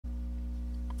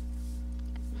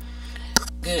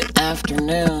Good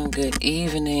afternoon, good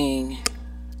evening,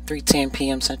 3:10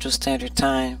 p.m. Central Standard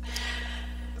Time.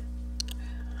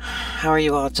 How are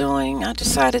you all doing? I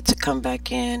decided to come back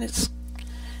in. It's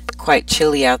quite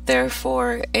chilly out there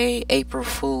for a April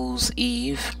Fool's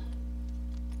Eve.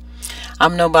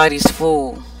 I'm nobody's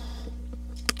fool.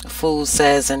 A fool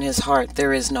says in his heart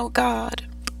there is no God.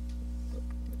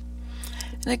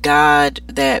 And the God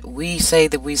that we say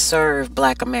that we serve,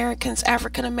 Black Americans,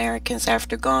 African Americans,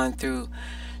 after going through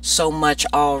so much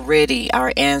already,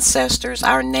 our ancestors,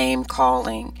 our name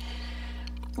calling,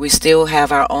 we still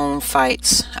have our own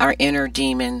fights, our inner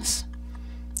demons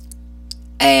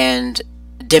and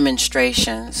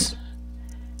demonstrations.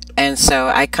 And so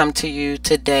I come to you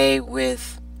today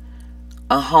with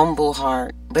a humble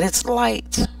heart, but it's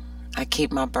light. I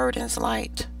keep my burdens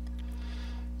light.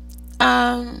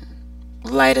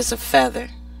 Light as a feather,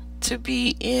 to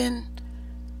be in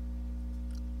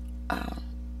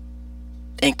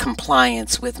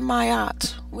compliance with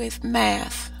mayat, with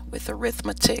math, with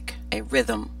arithmetic, a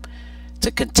rhythm to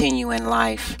continue in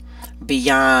life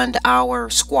beyond our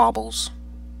squabbles.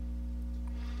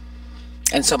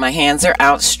 And so my hands are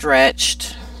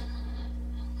outstretched.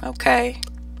 Okay.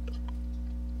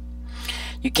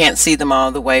 You can't see them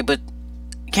all the way, but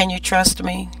can you trust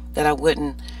me that I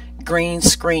wouldn't green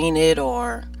screen it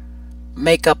or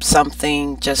make up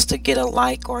something just to get a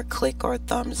like or a click or a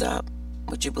thumbs up?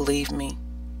 Would you believe me,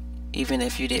 even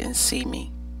if you didn't see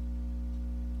me?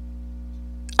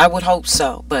 I would hope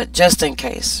so, but just in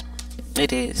case,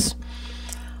 it is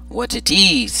what it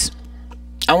is.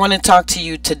 I want to talk to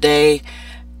you today,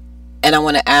 and I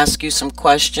want to ask you some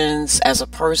questions as a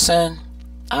person.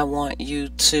 I want you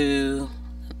to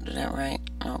do that right.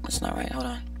 Oh, it's not right. Hold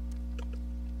on.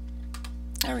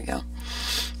 There we go.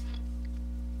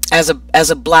 As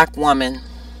a Black woman,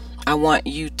 I want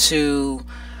you to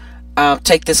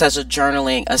take this as a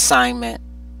journaling assignment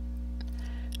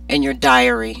in your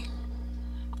diary.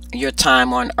 Your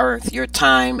time on earth, your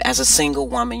time as a single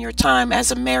woman, your time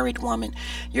as a married woman,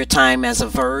 your time as a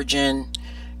virgin,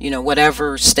 you know,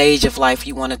 whatever stage of life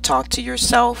you want to talk to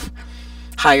yourself,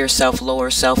 higher self,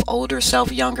 lower self, older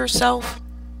self, younger self.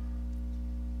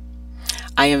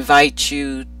 I invite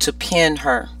you to pen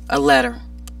her a letter.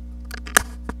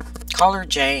 Call her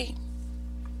Jane.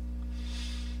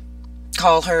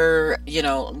 Call her, you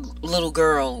know, little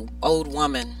girl, old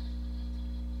woman,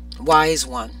 wise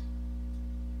one.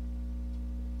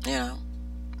 You know,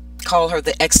 call her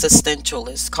the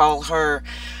existentialist. Call her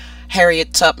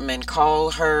Harriet Tubman.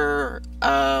 Call her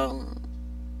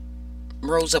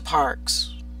Rosa Parks.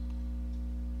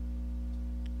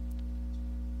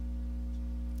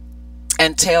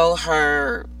 And tell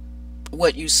her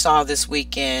what you saw this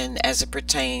weekend as it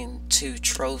pertained to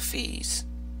trophies,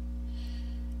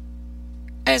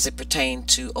 as it pertained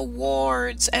to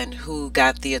awards, and who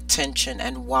got the attention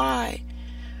and why.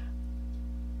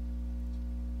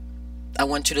 I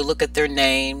want you to look at their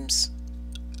names.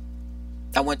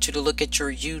 I want you to look at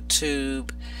your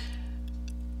YouTube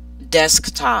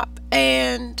desktop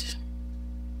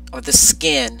or the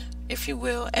skin, if you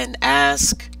will, and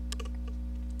ask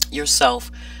yourself,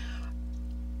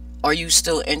 are you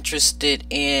still interested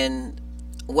in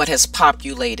what has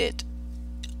populated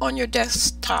on your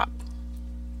desktop?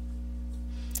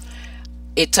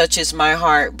 It touches my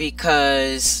heart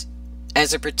because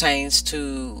as it pertains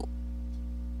to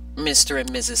Mr. and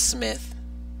Mrs. Smith,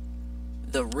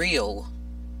 the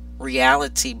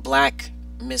reality Black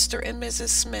Mr. and Mrs.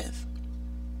 Smith,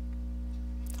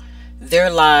 their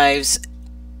lives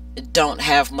don't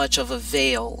have much of a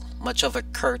veil, much of a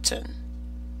curtain,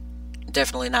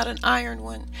 definitely not an iron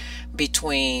one,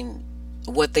 between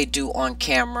what they do on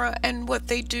camera and what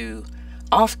they do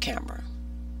off camera.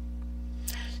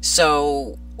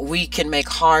 So we can make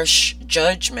harsh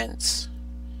judgments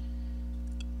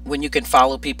when you can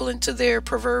follow people into their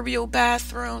proverbial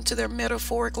bathroom, to their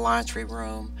metaphoric laundry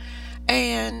room,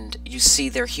 and you see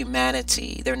their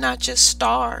humanity. They're not just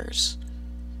stars.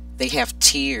 They have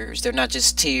tears. They're not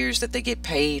just tears that they get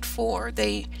paid for.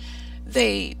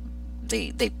 You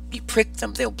prick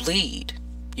them, they'll bleed.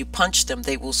 You punch them,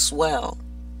 they will swell.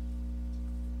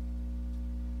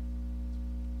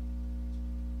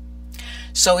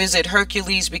 So is it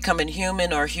Hercules becoming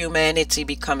human or humanity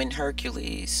becoming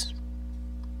Hercules?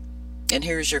 And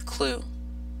here's your clue.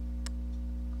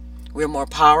 We're more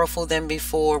powerful than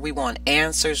before. We want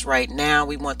answers right now.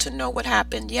 We want to know what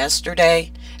happened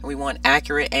yesterday. And we want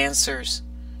accurate answers.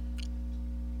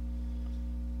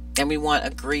 And we want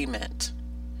agreement.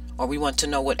 Or we want to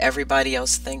know what everybody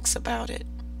else thinks about it.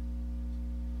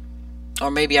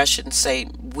 Or maybe I shouldn't say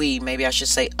we. Maybe I should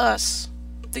say us,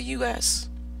 the U.S.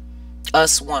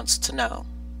 Us wants to know.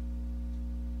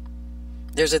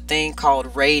 There's a thing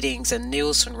called ratings and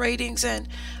Nielsen ratings and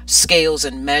scales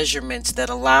and measurements that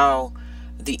allow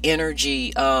the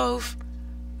energy of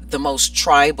the most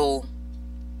tribal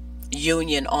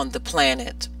union on the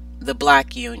planet, the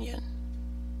Black Union.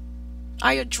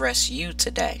 I address you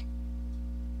today.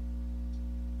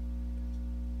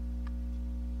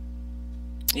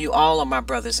 You all are my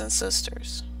brothers and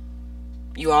sisters.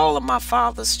 You all are my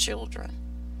father's children.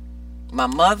 My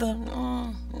mother,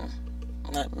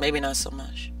 maybe not so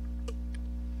much.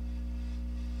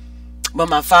 But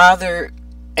my father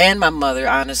and my mother,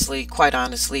 honestly, quite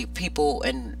honestly, people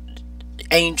and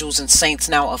angels and saints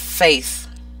now of faith,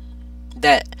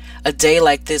 that a day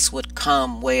like this would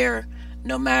come where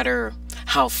no matter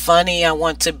how funny I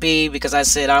want to be, because I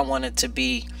said I wanted to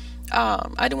be, I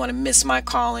didn't want to miss my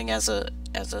calling as a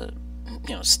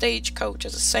stage coach,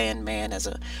 as a sandman, as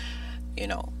a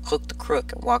hook the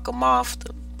crook and walk them off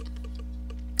the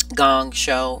gong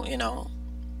show,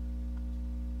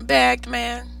 bagged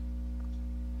man,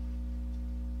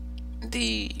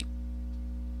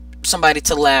 somebody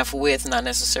to laugh with, not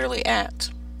necessarily at.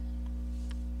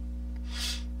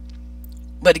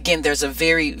 But again, there's a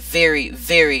very, very,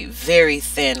 very, very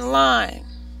thin line,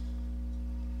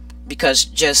 because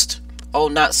just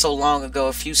not so long ago,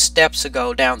 a few steps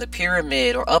ago, down the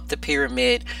pyramid or up the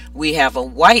pyramid, we have a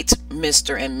white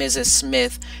Mr. and Mrs.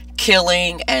 Smith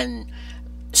killing and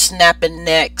snapping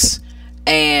necks,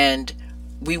 and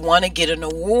we want to get an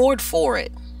award for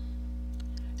it.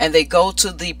 And they go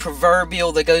to the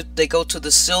proverbial, they go to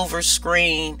the silver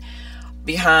screen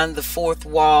behind the fourth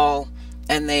wall,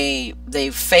 and they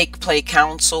fake play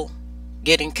counsel,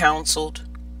 getting counseled,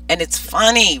 and it's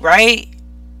funny, right?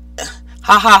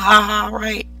 Ha ha ha ha,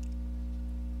 right?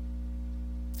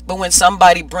 But when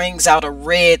somebody brings out a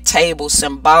red table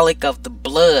symbolic of the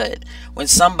blood, when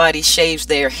somebody shaves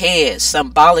their head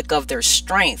symbolic of their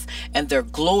strength and their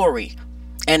glory,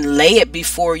 and lay it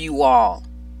before you all,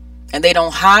 and they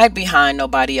don't hide behind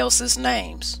nobody else's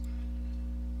names,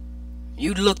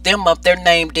 you look them up, their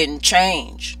name didn't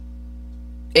change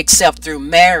except through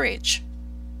marriage.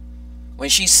 When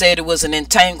she said it was an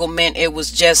entanglement, it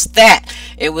was just that.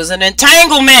 It was an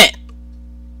entanglement.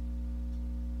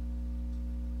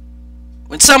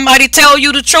 When somebody tell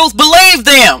you the truth, believe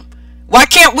them. Why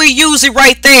can't we use it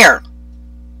right there?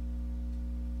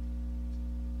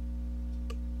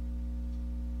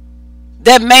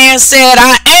 That man said,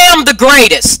 I am the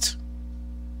greatest.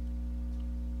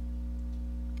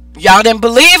 Y'all didn't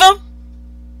believe him?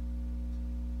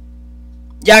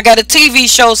 Y'all got a TV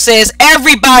show says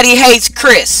everybody hates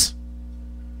Chris.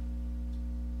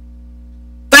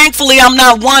 Thankfully, I'm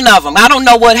not one of them. I don't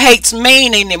know what hates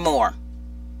mean anymore.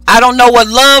 I don't know what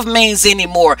love means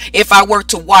anymore. If I were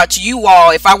to watch you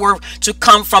all, if I were to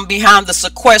come from behind the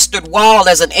sequestered wall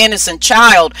as an innocent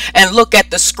child and look at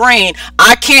the screen,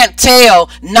 I can't tell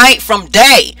night from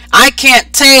day. I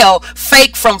can't tell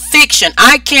fake from fiction.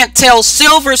 I can't tell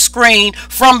silver screen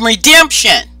from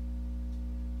redemption.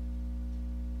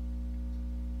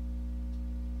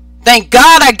 Thank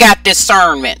God I got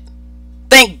discernment.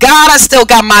 Thank God I still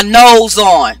got my nose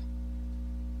on.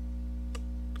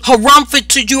 Harumph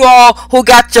to you all who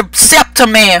got your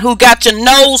septum in, who got your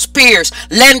nose pierced,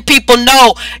 letting people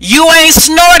know you ain't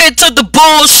snorted to the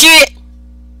bullshit.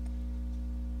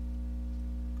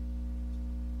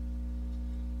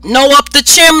 No up the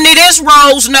chimney, this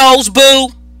rose nose, boo.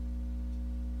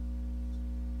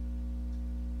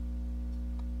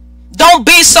 Don't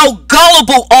be so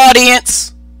gullible, audience.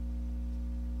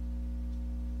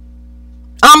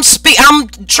 I'm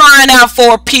trying out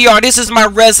for a PR. This is my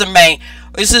resume.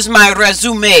 This is my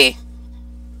resume.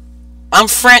 I'm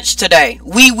French today.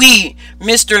 Oui,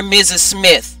 Mr. and Mrs.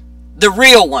 Smith. The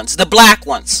real ones, the black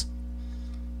ones.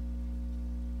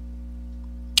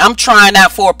 I'm trying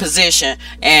out for a position,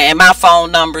 and my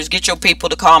phone numbers, get your people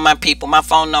to call my people. My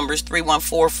phone number is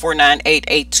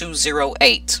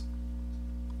 314-498-8208.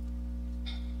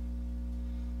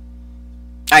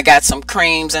 I got some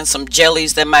creams and some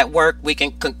jellies that might work. We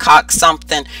can concoct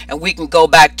something and we can go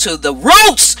back to the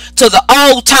roots, to the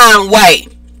old time way.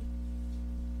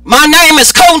 My name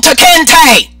is Kunta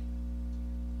Kinte.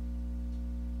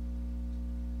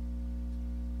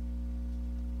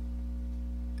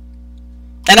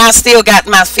 And I still got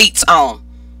my feet on.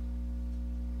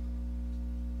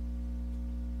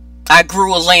 I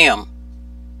grew a limb.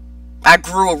 I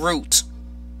grew a root.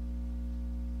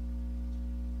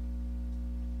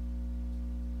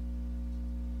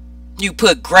 You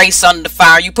put grace under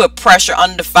fire. You put pressure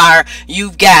under fire.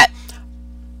 You've got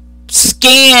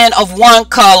skin of one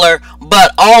color,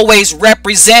 but always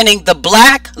representing the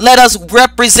black. Let us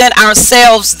represent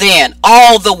ourselves then,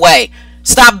 all the way.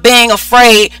 Stop being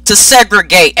afraid to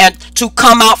segregate and to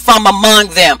come out from among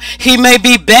them. He may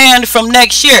be banned from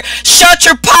next year. Shut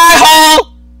your pie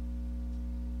hole.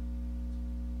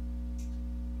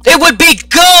 It would be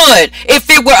good if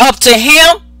it were up to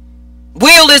him.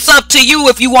 Will, it's up to you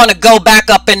if you want to go back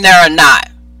up in there or not.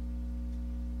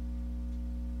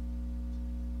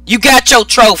 You got your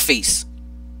trophies.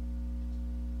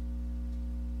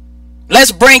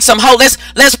 Let's bring some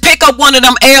let's pick up one of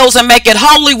them L's and make it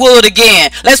Hollywood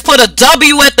again. Let's put a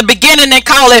W at the beginning and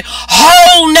call it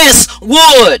Wholeness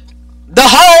Wood. The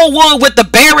whole wood with the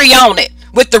berry on it,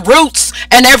 with the roots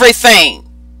and everything.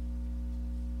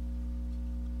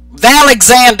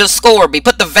 Valexander Scorby.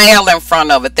 Put the Val in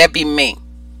front of it. That'd be me.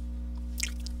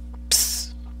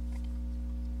 Psst.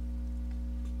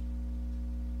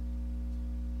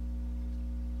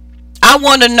 I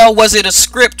want to know, was it a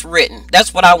script written?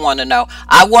 That's what I want to know.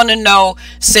 I want to know,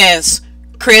 since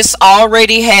Chris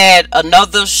already had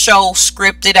another show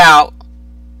scripted out.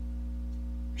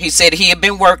 He said he had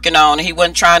been working on it. He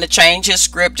wasn't trying to change his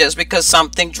script just because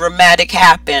something dramatic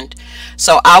happened.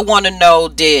 So I want to know,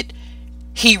 did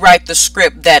he write the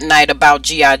script that night about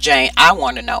G.I. Jane? I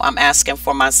want to know. I'm asking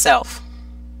for myself.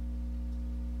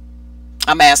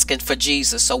 I'm asking for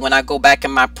Jesus, so when I go back in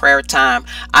my prayer time,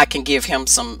 I can give him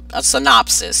a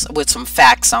synopsis with some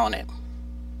facts on it.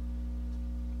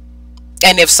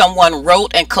 And if someone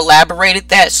wrote and collaborated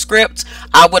that script,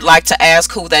 I would like to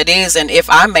ask who that is and if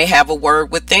I may have a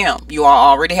word with them. You all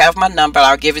already have my number.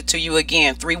 I'll give it to you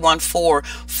again,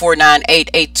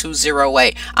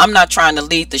 314-498-8208. I'm not trying to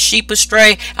lead the sheep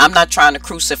astray. I'm not trying to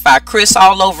crucify Chris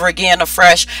all over again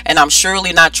afresh, and I'm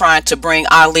surely not trying to bring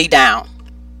Ali down.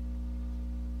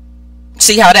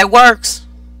 See how that works?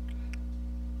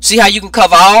 See how you can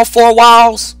cover all four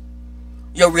walls?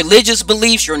 Your religious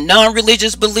beliefs, your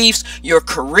non-religious beliefs, your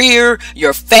career,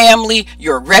 your family,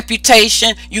 your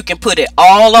reputation. You can put it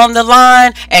all on the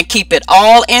line and keep it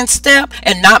all in step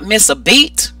and not miss a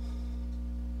beat.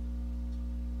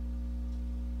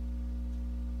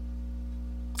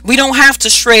 We don't have to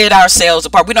shred ourselves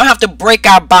apart. We don't have to break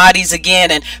our bodies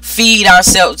again and feed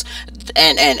ourselves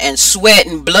and sweat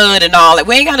and blood and all that.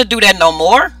 We ain't got to do that no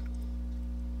more.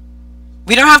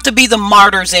 We don't have to be the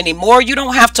martyrs anymore. You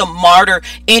don't have to martyr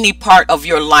any part of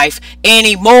your life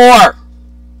anymore.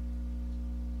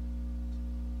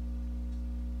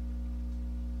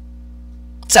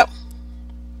 So,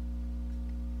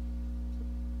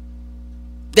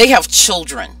 they have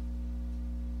children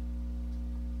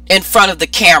in front of the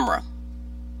camera.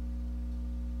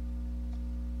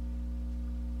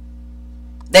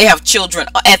 They have children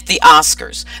at the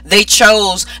Oscars. They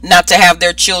chose not to have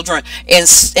their children in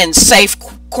safe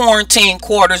quarantine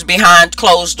quarters behind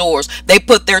closed doors. They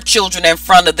put their children in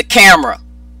front of the camera.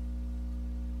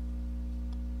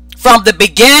 From the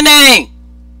beginning,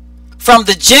 from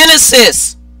the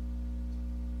Genesis.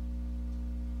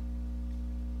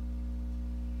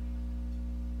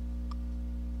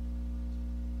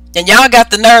 And y'all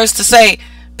got the nerves to say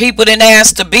people didn't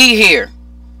ask to be here.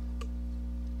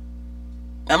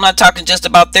 I'm not talking just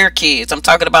about their kids. I'm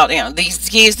talking about, these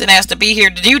kids didn't ask to be here.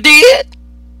 You did?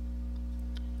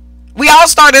 We all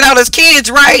started out as kids,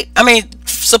 right? I mean,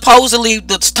 supposedly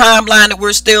the timeline that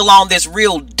we're still on, this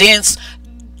real dense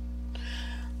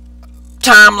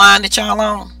timeline that y'all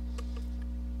on.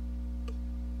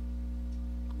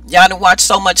 Y'all done watch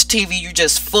so much TV, you're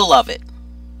just full of it.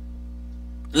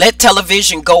 Let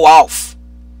television go off.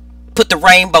 Put the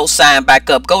rainbow sign back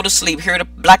up. Go to sleep. Hear the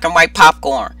black and white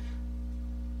popcorn.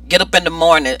 Get up in the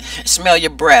morning, smell your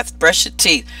breath, brush your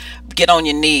teeth, get on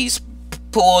your knees,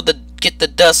 get the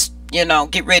dust,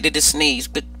 get ready to sneeze,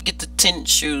 get the tennis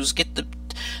shoes, get the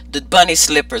bunny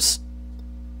slippers,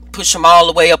 push them all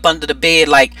the way up under the bed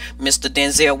like Mr.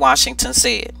 Denzel Washington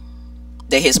said,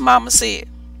 that his mama said.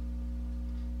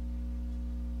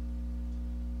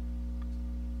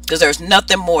 Because there's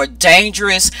nothing more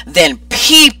dangerous than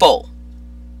people.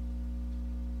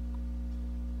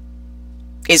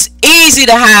 It's easy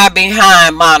to hide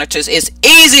behind monitors. It's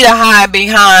easy to hide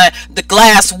behind the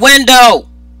glass window.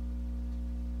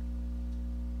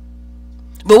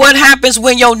 But what happens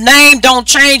when your name don't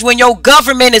change, when your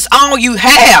government is all you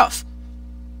have?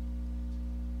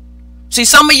 See,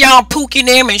 some of y'all pooking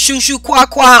them and shoo shoo qua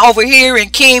qua over here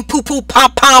and king poo poo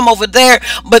pom pom over there.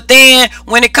 But then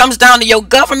when it comes down to your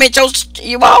government,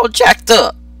 you all jacked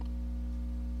up.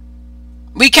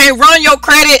 We can't run your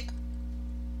credit.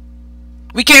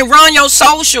 We can't run your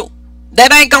social.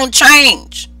 That ain't gonna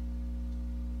change.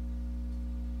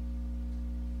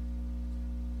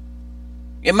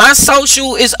 And my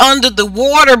social is under the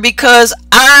water because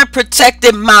I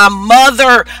protected my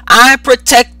mother. I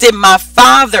protected my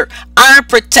father. I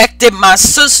protected my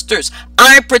sisters.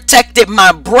 I protected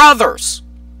my brothers.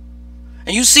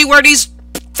 And you see where these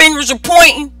fingers are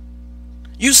pointing?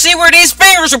 You see where these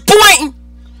fingers are pointing?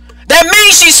 That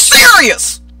means she's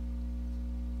serious.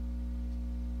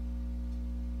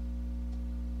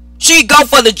 She'd go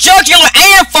for the jugular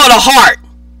and for the heart.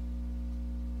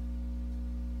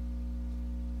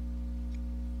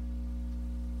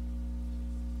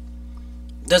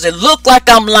 Does it look like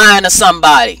I'm lying to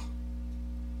somebody?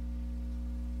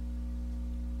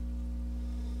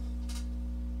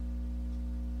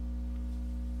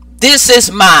 This is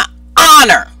my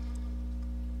honor.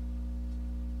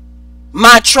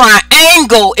 My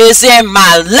triangle is in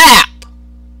my lap.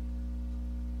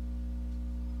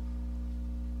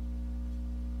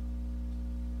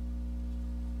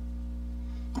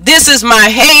 This is my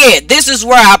head. This is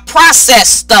where I process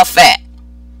stuff at.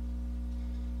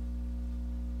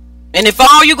 And if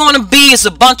all you're going to be is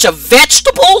a bunch of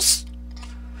vegetables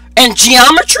and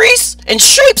geometries and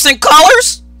shapes and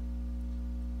colors,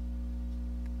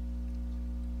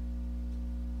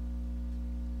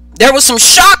 there was some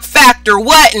shock factor,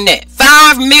 wasn't it?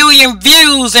 5 million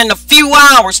views in a few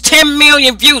hours, 10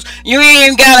 million views. You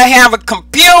ain't got to have a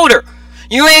computer.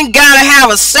 You ain't got to have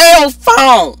a cell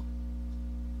phone.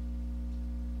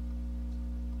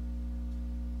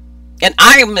 And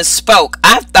I misspoke.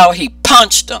 I thought he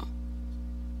punched him.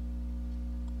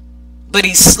 But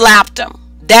he slapped him.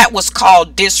 That was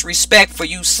called disrespect for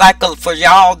you for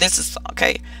y'all. This is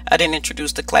okay. I didn't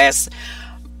introduce the class.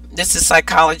 This is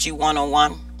Psychology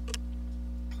 101.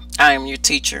 I am your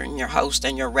teacher and your host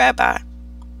and your rabbi,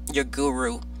 your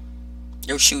guru,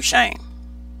 your shoe shame.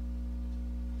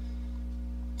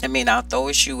 I mean, I'll throw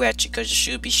a shoe at you because you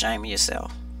should be shaming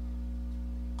yourself.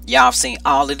 Y'all have seen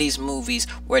all of these movies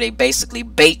where they basically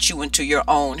bait you into your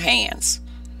own hands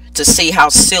to see how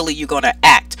silly you're going to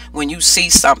act when you see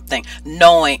something,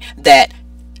 knowing that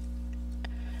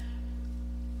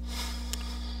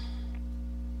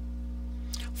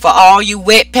for all you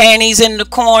wet panties in the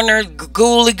corner,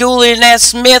 gooly and that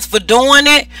Smith for doing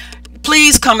it,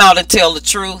 please come out and tell the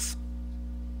truth.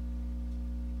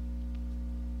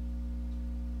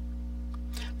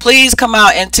 Please come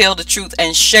out and tell the truth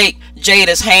and shake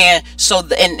Jada's hand so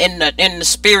in the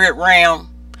spirit realm,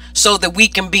 so that we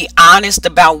can be honest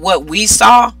about what we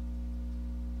saw.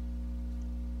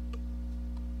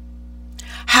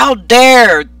 How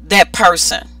dare that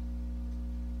person?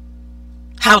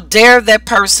 How dare that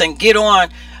person get on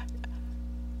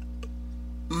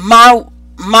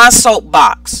my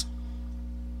soapbox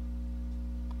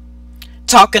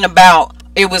talking about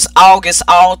it was August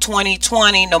all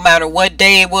 2020, no matter what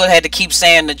day it was, had to keep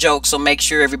saying the joke, so make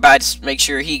sure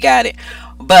he got it.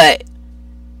 But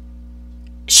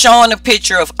showing a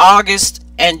picture of August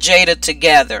and Jada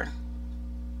together.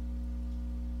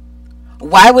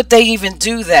 Why would they even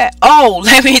do that? Oh,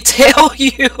 let me tell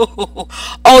you.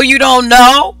 Oh, you don't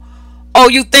know? Oh,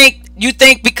 you think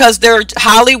because they're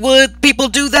Hollywood people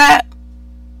do that?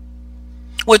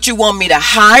 What, you want me to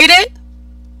hide it?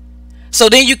 So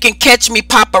then you can catch me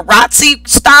paparazzi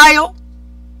style?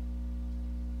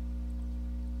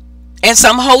 In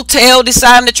some hotel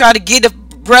deciding to try to get a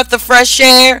breath of fresh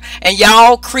air, and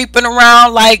y'all creeping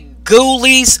around like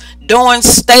ghoulies doing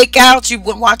stakeouts. You've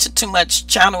been watching too much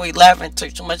Channel 11,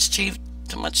 too much TV,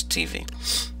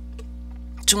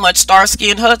 too much Starsky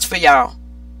and Hutch for y'all,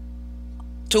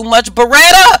 too much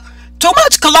Beretta, too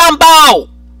much Columbo,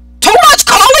 too much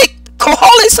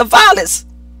Cojones Savalas.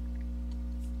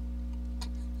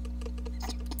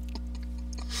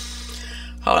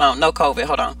 Hold on, no COVID,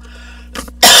 hold on.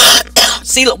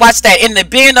 See, watch that, in the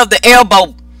bend of the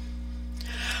elbow.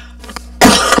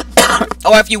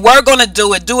 Or if you were going to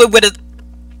do it with a,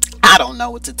 I don't know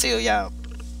what to tell y'all.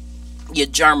 You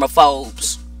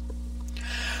germaphobes.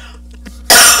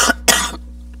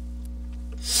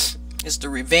 It's the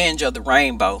revenge of the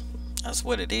rainbow. That's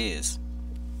what it is.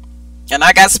 And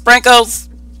I got sprinkles.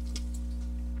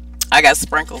 I got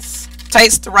sprinkles.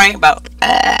 Taste the rainbow.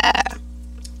 Ah.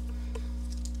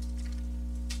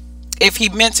 If he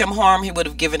meant him harm, he would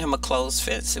have given him a closed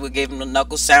fist. He would give him a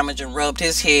knuckle sandwich and rubbed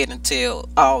his head until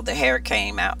all the hair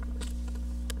came out.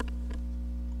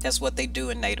 That's what they do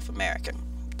in Native American.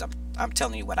 I'm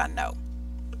telling you what I know.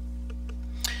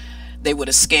 They would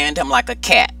have scanned him like a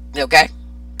cat. Okay?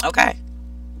 Okay.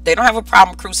 They don't have a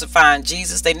problem crucifying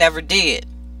Jesus. They never did.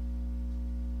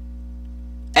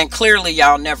 And clearly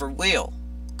y'all never will.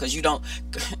 Because you don't...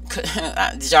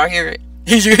 Did y'all hear it?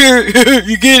 Did you hear it?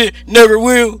 You get it? Never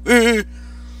will.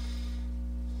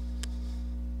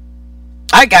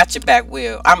 I got your back,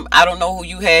 Will. I don't know who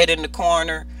you had in the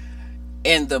corner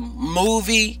in the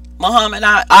movie Muhammad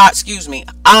excuse me,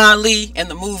 Ali, in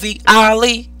the movie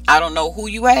Ali. I don't know who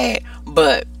you had,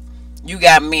 but you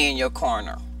got me in your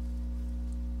corner.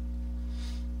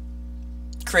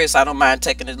 Chris, I don't mind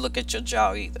taking a look at your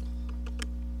jaw either.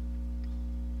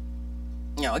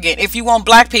 You know, again, if you want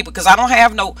black people, because I don't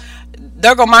have no,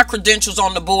 there go my credentials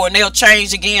on the board, and they'll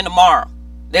change again tomorrow.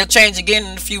 They'll change again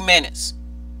in a few minutes.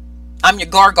 I'm your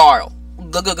gargoyle.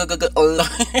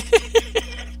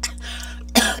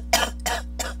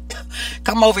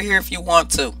 Come over here if you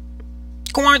want to.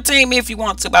 Quarantine me if you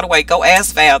want to. By the way,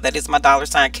 GoAskVal. That is my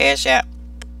 $ Cash App.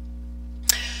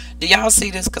 Do y'all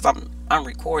see this? Because I'm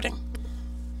recording.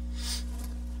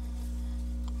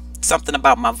 Something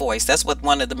about my voice. That's what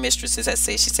one of the mistresses had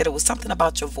said. She said it was something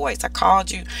about your voice. I called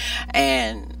you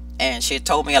and she had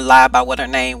told me a lie about what her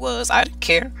name was. I didn't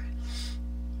care.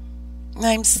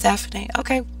 Name's Stephanie.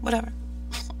 Okay, whatever.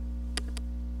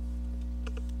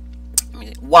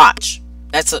 Watch.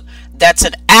 That's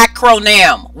an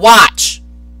acronym. Watch.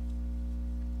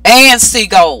 And see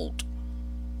gold.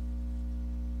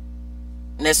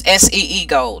 And that's SEE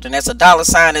gold. And that's a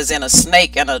 $ is in a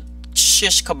snake and a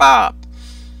shish kebab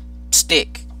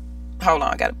stick. Hold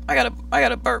on, I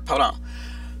got a burp. Hold on.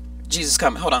 Jesus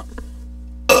coming. Hold on.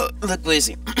 Look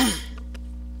busy.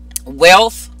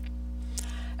 Wealth.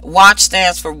 Watch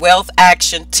stands for wealth,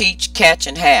 action, teach, catch,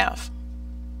 and have.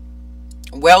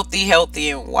 Wealthy, healthy,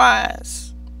 and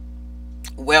wise.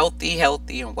 Wealthy,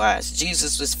 healthy, and wise.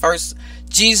 Jesus' first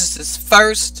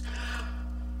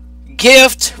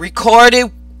gift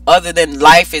recorded, other than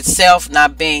life itself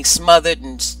not being smothered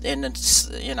in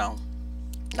you know,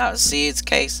 not a seed's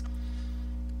case,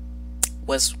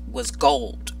 was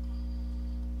gold.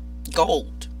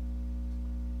 Gold.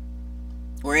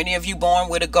 Were any of you born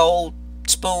with a gold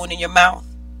spoon in your mouth?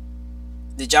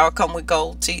 Did y'all come with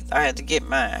gold teeth? I had to get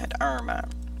mine. I had to earn mine.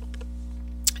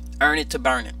 Earn it to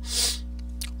burn it.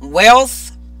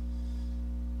 Wealth,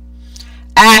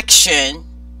 action,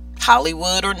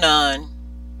 Hollywood or none.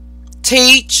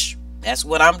 Teach, that's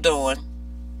what I'm doing.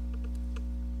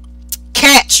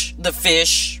 Catch the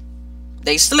fish.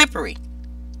 They slippery.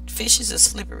 Fishes are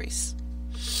slippery,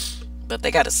 but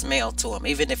they got a smell to them.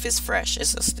 Even if it's fresh,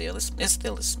 it's still a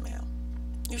smell.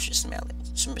 You should smell it.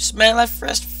 Smell like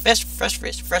fresh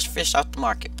fish off the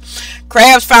market.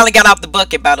 Crabs finally got out the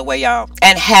bucket, by the way, y'all.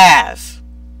 And have,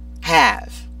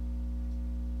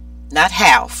 not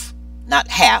half, not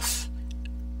half.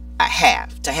 I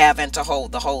have to have and to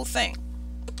hold, the whole thing.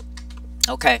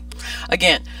 Okay.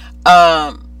 Again,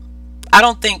 I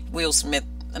don't think Will Smith,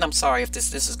 and I'm sorry if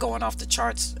this is going off the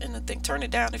charts and the thing. Turn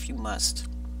it down if you must.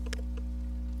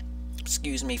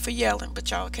 Excuse me for yelling, but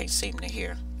y'all can't seem to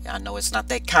hear. I know it's not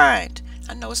that kind.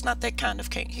 I know it's not that kind of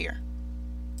can't hear.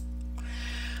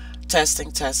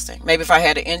 Testing. Maybe if I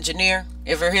had an engineer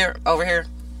over here.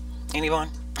 Anyone?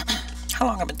 How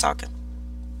long have I been talking?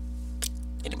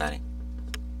 Anybody?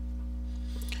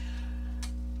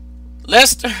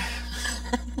 Lester.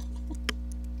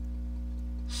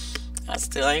 I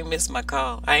ain't missed my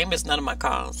call. I ain't missed none of my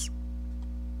calls.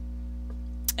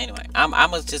 Anyway, I'm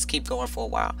gonna just keep going for a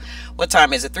while. What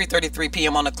time is it? 3:33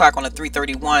 p.m. on the clock on the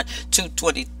 3:31,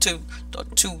 2:22, or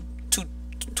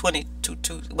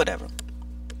 2:22, whatever.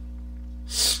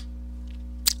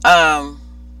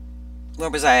 Where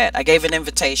was I at? I gave an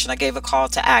invitation. I gave a call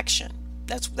to action.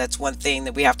 That's one thing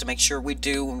that we have to make sure we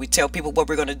do when we tell people what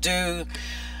we're going to do.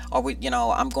 Or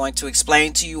I'm going to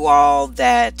explain to you all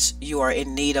that you are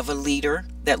in need of a leader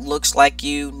that looks like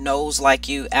you, knows like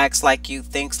you, acts like you,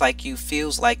 thinks like you,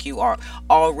 feels like you, are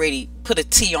already put a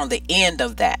T on the end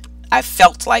of that. I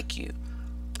felt like you.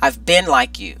 I've been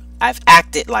like you. I've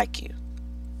acted like you.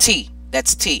 T.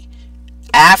 That's T.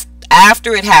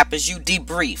 After it happens, you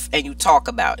debrief and you talk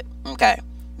about it. Okay.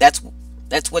 That's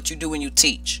what you do when you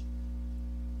teach.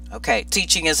 Okay.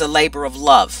 Teaching is a labor of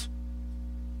love.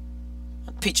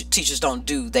 Teachers don't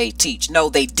do, they teach. No,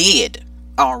 they did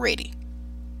already.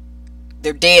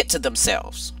 They're dead to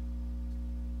themselves.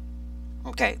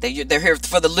 Okay, they're here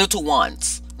for the little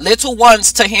ones. Little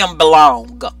ones to him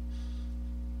belong.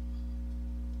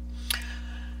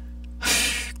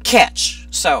 Catch.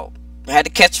 So I had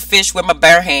to catch a fish with my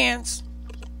bare hands.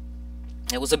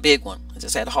 It was a big one. I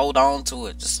just had to hold on to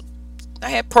it. I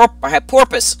had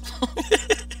porpoise.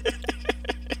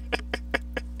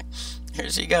 Here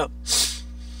she go.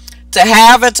 To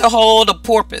have and to hold a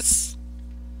porpoise.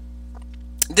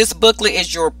 This booklet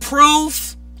is your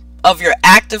proof of your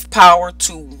active power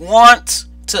to want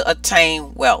to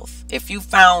attain wealth. If you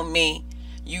found me,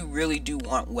 you really do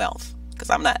want wealth, because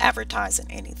I'm not advertising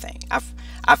anything.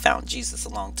 I found Jesus a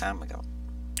long time ago.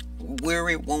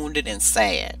 weary, wounded, and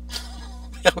sad.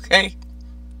 Okay?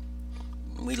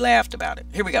 We laughed about it.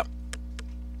 Here we go.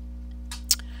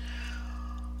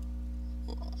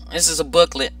 This is a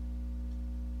booklet.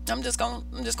 I'm just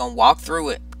gonna walk through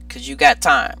it because you got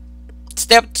time.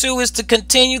 Step 2 is to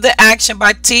continue the action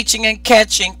by teaching and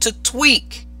catching, to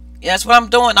tweak. That's what I'm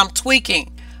doing. I'm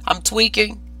tweaking. I'm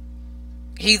tweaking.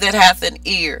 He that hath an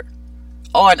ear,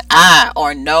 or an eye,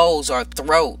 or a nose, or a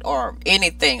throat, or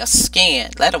anything, a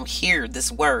skin, let him hear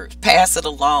this word. Pass it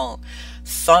along.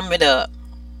 Thumb it up.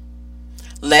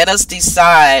 Let us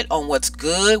decide on what's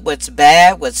good, what's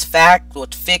bad, what's fact,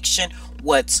 what's fiction,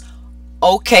 what's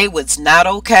okay, what's not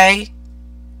okay,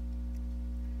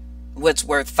 what's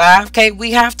worth 5K.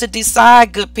 We have to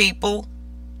decide, good people.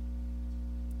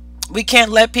 We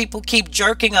can't let people keep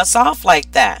jerking us off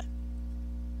like that.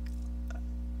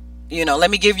 You know,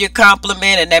 let me give you a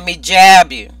compliment and let me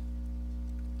jab you.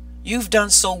 You've done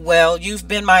so well. You've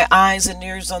been my eyes and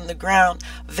ears on the ground.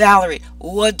 Valerie,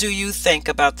 what do you think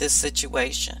about this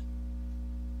situation?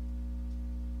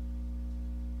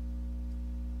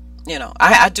 You know,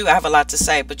 I have a lot to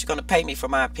say, but you're going to pay me for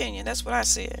my opinion. That's what I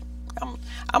said. I'm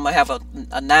going to have a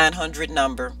 900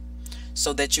 number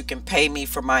so that you can pay me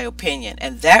for my opinion.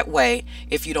 And that way,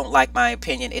 if you don't like my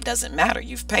opinion, it doesn't matter.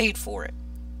 You've paid for it.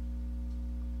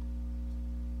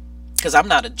 Because I'm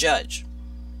not a judge.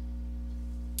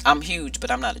 I'm huge, but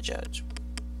I'm not a judge.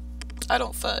 I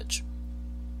don't fudge.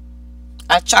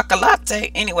 I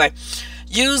chocolate. Anyway,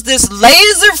 use this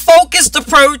laser-focused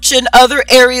approach in other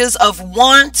areas of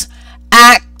want,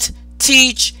 act,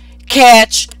 teach,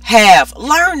 catch, have.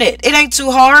 Learn it. It ain't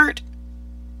too hard.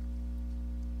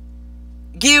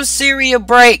 Give Siri a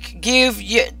break. Give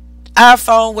your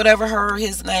iPhone, whatever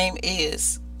his name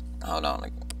is. Hold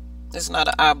on. It's not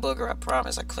an eye booger, I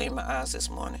promise. I cleaned my eyes this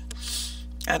morning.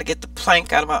 I had to get the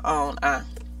plank out of my own eye.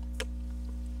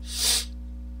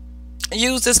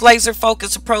 Use this laser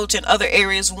focused approach in other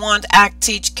areas. Want, act,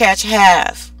 teach, catch,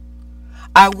 have.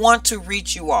 I want to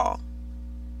reach you all.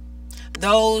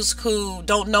 Those who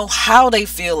don't know how they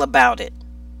feel about it.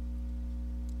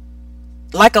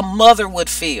 Like a mother would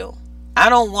feel. I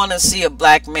don't want to see a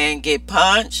black man get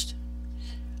punched.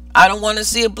 I don't want to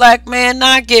see a black man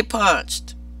not get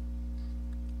punched.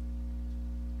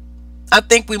 I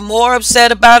think we're more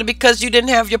upset about it because you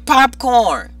didn't have your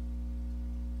popcorn.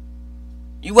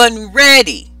 You wasn't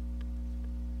ready.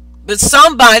 But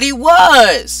somebody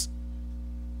was.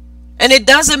 And it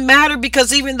doesn't matter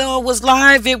because even though it was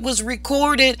live, it was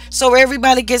recorded. So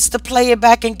everybody gets to play it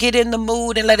back and get in the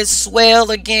mood and let it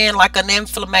swell again like an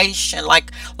inflammation,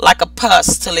 like a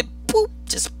pus till it poop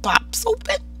just pops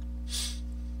open.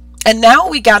 And now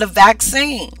we got a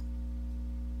vaccine.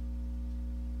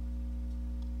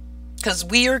 Because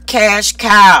we are cash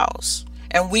cows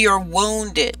and we are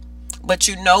wounded. But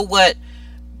you know what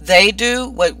they do?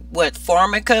 What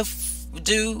pharmaca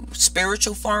do?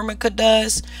 Spiritual pharmaca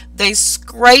does? They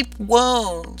scrape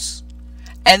wounds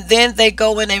and then they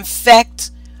go and infect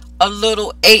a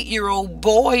little 8-year-old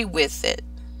boy with it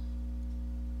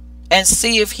and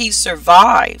see if he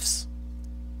survives.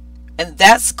 And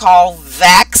that's called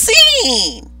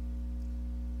vaccine.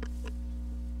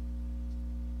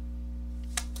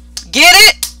 Get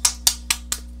it?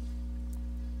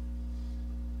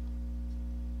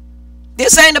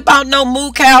 This ain't about no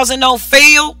moo cows in no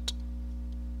field.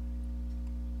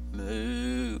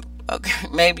 Moo. Okay,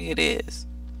 maybe it is.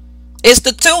 It's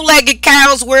the two-legged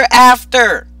cows we're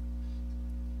after.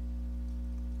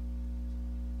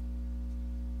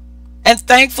 And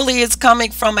thankfully it's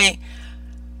coming from a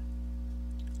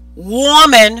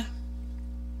woman.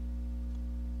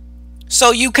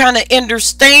 So you kind of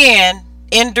understand,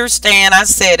 I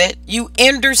said it. You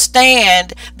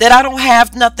understand that I don't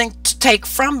have nothing to take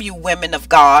from you, women of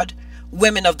God,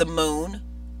 women of the moon,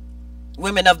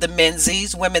 women of the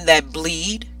menses, women that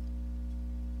bleed.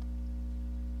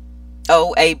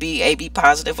 O, AB, AB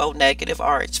positive, O negative,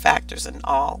 RH factors and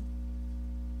all.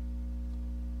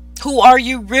 Who are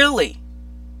you really?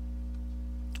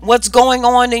 What's going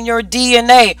on in your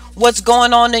DNA? What's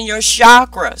going on in your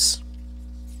chakras?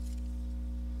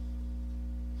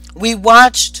 We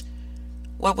watched,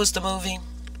 what was the movie?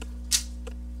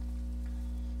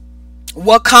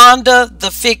 Wakanda, the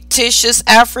fictitious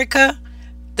Africa,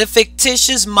 the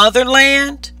fictitious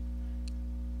motherland.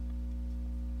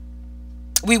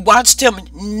 We watched him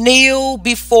kneel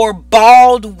before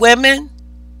bald women.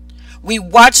 We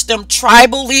watched them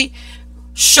tribally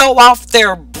show off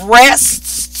their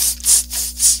breasts.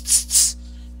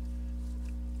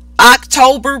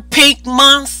 October, Pink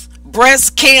Month,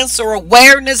 Breast Cancer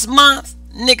Awareness Month.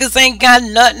 Niggas ain't got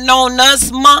nothing on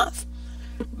us month.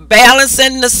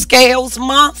 Balancing the Scales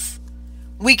Month.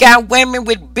 We got women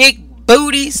with big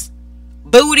booties.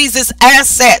 Booties is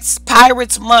assets,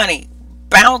 pirates' money,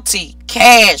 bounty,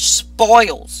 cash,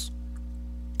 spoils,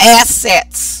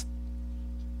 assets.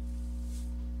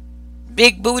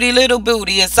 Big booty, little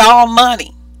booty, it's all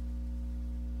money.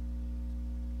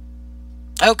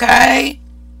 Okay?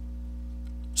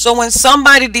 So when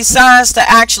somebody decides to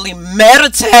actually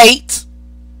meditate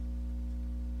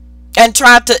and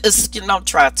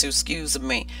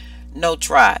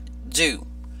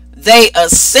they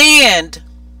ascend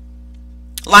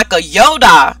like a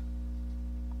Yoda,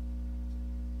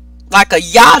 like a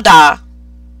Yada,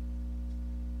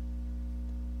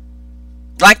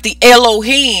 like the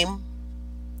Elohim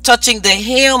touching the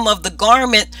hem of the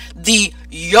garment, the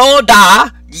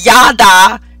Yoda,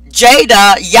 Yada,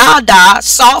 Jada, Yada,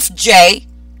 soft J.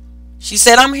 She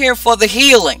said, I'm here for the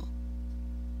healing.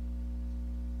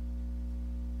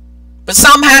 But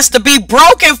some has to be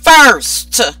broken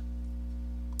first.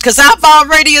 Because I've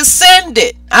already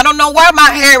ascended. I don't know why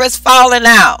my hair is falling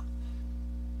out.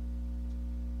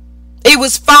 It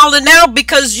was falling out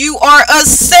because you are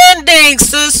ascending,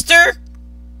 sister.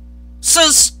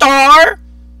 Sister.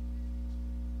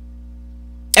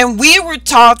 And we were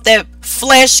taught that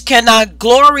flesh cannot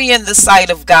glory in the sight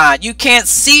of God. You can't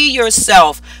see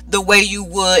yourself the way you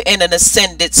would in an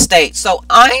ascended state. So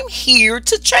I'm here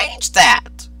to change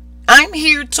that. I'm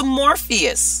here to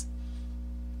Morpheus.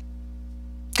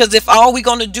 Because if all we're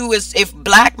going to do is, if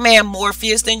black man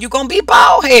Morpheus, then you're going to be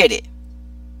bald-headed.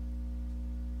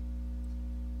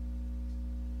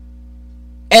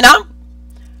 And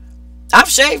I've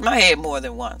shaved my head more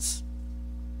than once.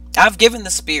 I've given the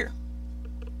spear.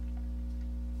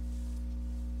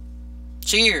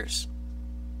 Cheers.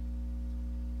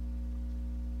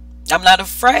 I'm not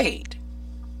afraid.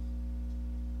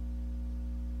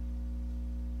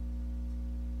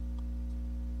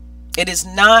 It is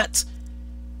not.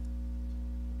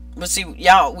 But see,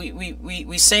 y'all,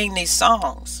 we sing these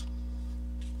songs.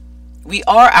 We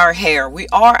are our hair. We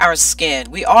are our skin.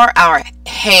 We are our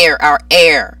hair, our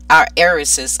air, our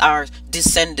heiresses, our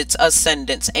descendants,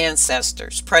 ascendants,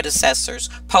 ancestors, predecessors,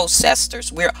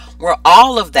 possessors. We're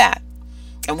all of that.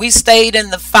 And we stayed in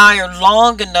the fire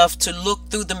long enough to look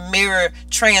through the mirror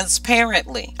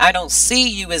transparently. I don't see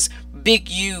you as big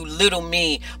you, little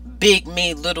me, big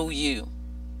me, little you.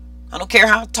 I don't care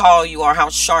how tall you are, how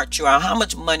short you are, how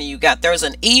much money you got. There's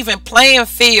an even playing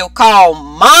field called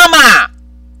mama.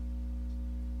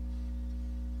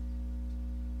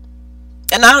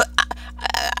 And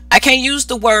I can't use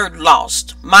the word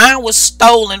lost. Mine was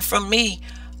stolen from me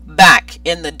back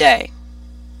in the day.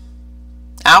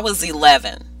 I was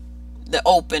 11. The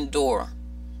open door.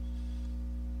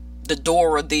 The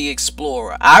door of the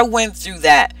explorer. I went through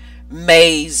that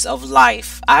maze of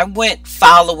life. I went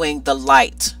following the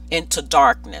light into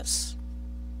darkness.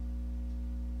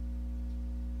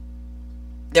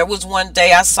 There was one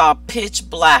day I saw pitch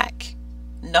black.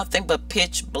 Nothing but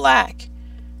pitch black.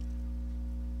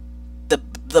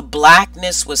 The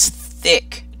blackness was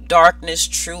thick. Darkness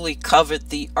truly covered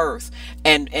the earth.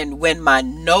 And when my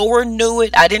knower knew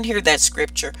it, I didn't hear that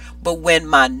scripture, but when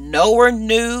my knower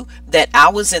knew that I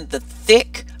was in the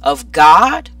thick of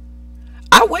God,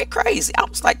 I went crazy. I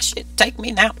was like, shit, take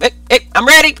me now. Hey, I'm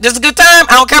ready. This is a good time.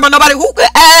 I don't care about nobody who could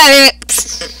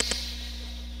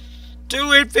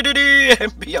to infinity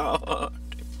and beyond.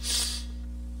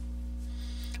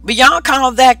 Beyond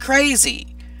call that crazy.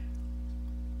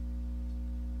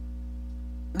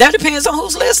 That depends on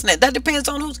who's listening. That depends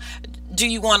on who's. Do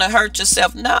you want to hurt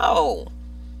yourself? No.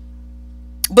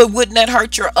 But wouldn't that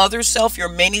hurt your other self, your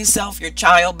mini self, your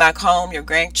child back home, your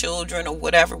grandchildren or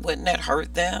whatever? Wouldn't that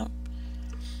hurt them?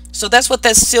 So that's what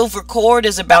that silver cord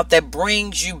is about, that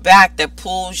brings you back, that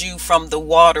pulls you from the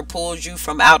water, pulls you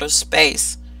from outer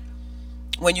space.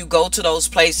 When you go to those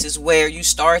places where you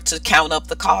start to count up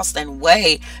the cost and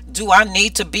weigh, do I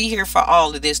need to be here for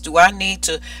all of this? Do I need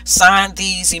to sign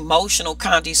these emotional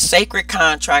these sacred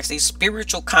contracts, these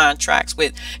spiritual contracts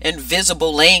with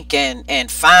invisible ink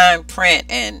and fine print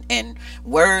and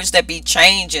words that be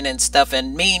changing and stuff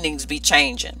and meanings be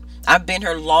changing? I've been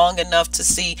here long enough to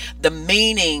see the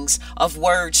meanings of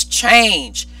words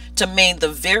change to mean the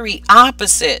very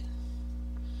opposite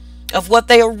of what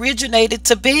they originated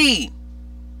to be.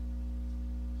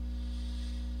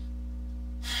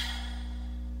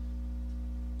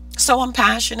 So I'm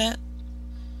passionate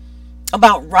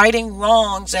about righting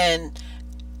wrongs and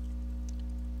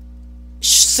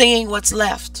seeing what's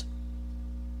left.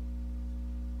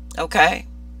 Okay?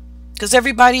 Because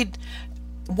everybody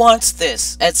wants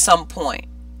this at some point.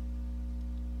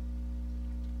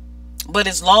 But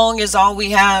as long as all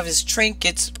we have is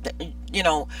trinkets, you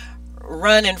know,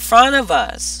 run in front of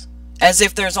us as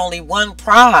if there's only one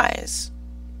prize.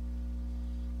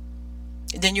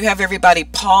 Then you have everybody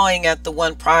pawing at the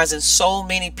one prize, and so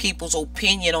many people's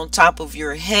opinion on top of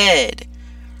your head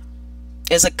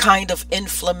is a kind of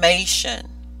inflammation.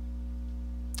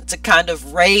 It's a kind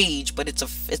of rage, but it's a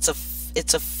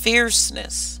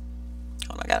fierceness.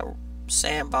 Oh, I got a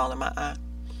sandball in my eye.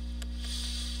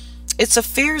 It's a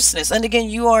fierceness, and again,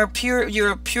 you're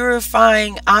a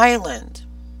purifying island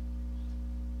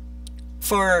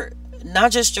for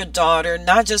not just your daughter,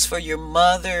 not just for your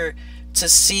mother to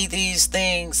see these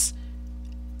things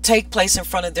take place in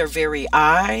front of their very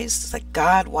eyes. It's like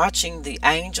God watching the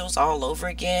angels all over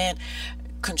again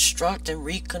construct and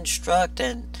reconstruct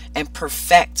and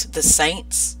perfect the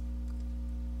saints,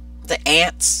 the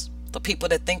ants, the people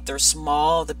that think they're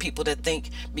small, the people that think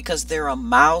because they're a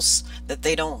mouse that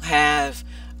they don't have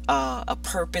a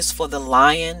purpose for the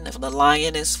lion, for the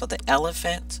lioness, for the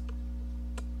elephant.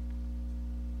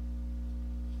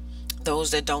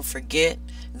 Those that don't forget,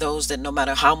 those that no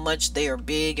matter how much they are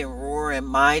big and roar and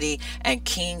mighty and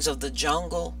kings of the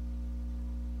jungle,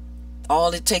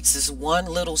 all it takes is one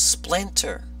little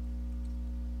splinter.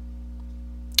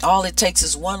 All it takes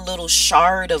is one little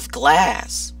shard of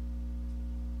glass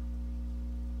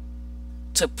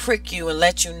to prick you and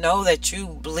let you know that you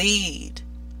bleed.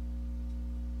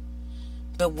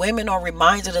 But women are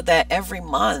reminded of that every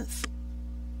month.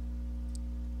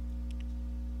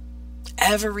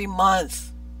 Every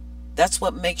month. That's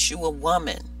what makes you a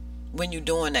woman when you're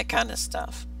doing that kind of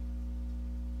stuff.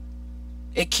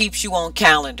 It keeps you on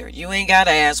calendar. You ain't got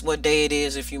to ask what day it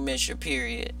is if you miss your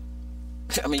period.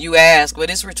 I mean, you ask, but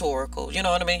it's rhetorical. You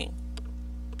know what I mean?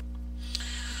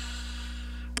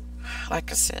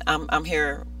 Like I said, I'm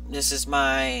here. This is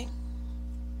my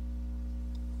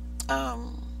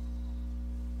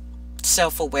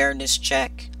self-awareness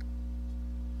check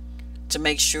to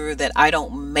make sure that I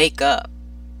don't make up.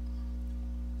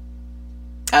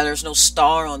 There's no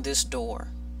star on this door.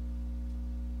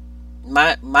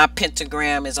 My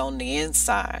pentagram is on the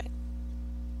inside.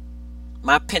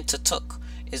 My Pentateuch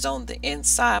is on the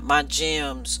inside. My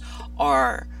gems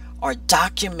are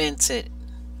documented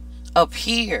up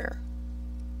here,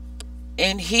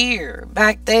 in here,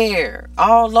 back there,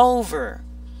 all over.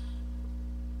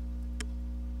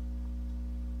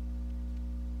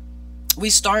 We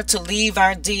start to leave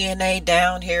our DNA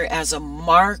down here as a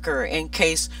marker in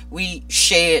case we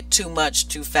shed too much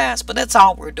too fast. But that's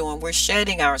all we're doing. We're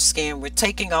shedding our skin. We're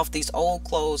taking off these old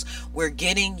clothes. We're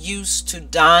getting used to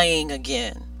dying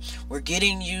again. We're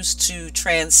getting used to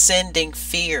transcending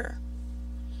fear.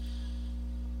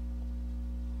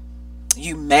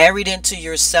 You married into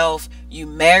yourself. You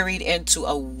married into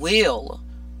a will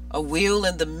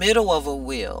in the middle of a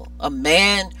will. A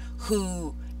man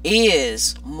who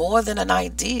is more than an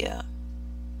idea.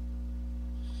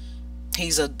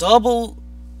 He's a double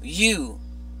you.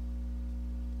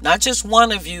 Not just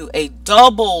one of you, a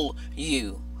double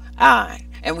you.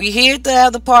 And we hid the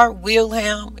other part,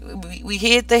 Wilhelm. We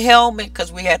hid the helmet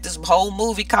because we had this whole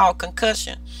movie called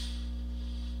Concussion.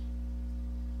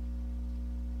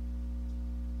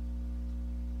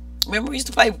 Remember,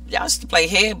 y'all used to play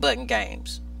head-button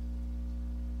games.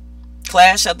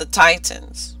 Clash of the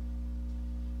Titans.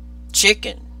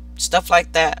 Chicken, stuff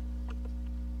like that.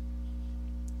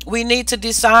 We need to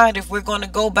decide if we're going to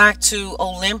go back to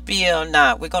Olympia or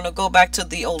not. We're going to go back to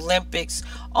the Olympics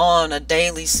on a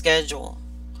daily schedule,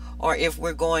 or if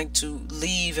we're going to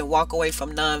leave and walk away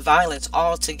from nonviolence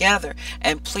altogether.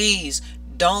 And please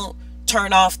don't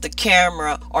turn off the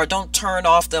camera, or don't turn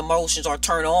off the emotions, or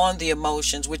turn on the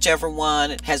emotions, whichever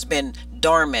one has been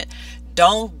dormant.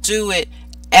 Don't do it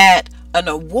at an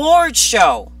award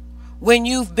show when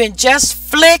you've been just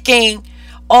flicking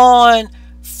on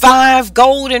 5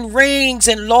 golden rings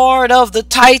and Lord of the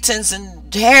Titans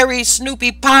and Harry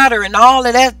Snoopy Potter and all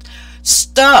of that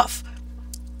stuff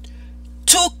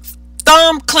 2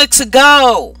 thumb clicks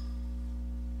ago,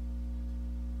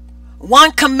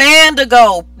 1 command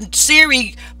ago.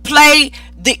 Siri, play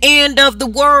The End of the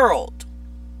World.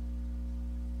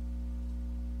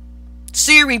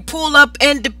 Siri, pull up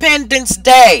Independence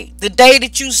Day, the day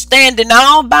that you standing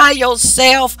all by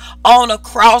yourself on a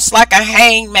cross like a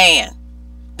hangman,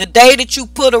 the day that you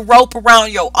put a rope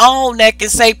around your own neck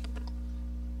and say,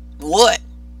 what?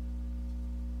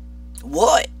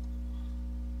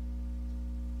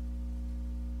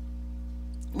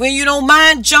 When you don't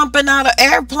mind jumping out of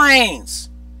airplanes,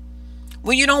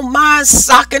 when you don't mind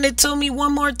socking it to me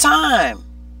one more time,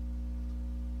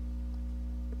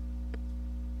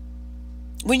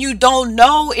 when you don't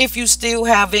know if you still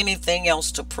have anything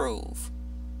else to prove.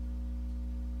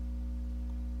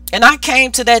 And I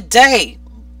came to that day,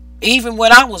 even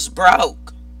when I was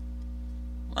broke.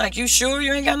 Like, you sure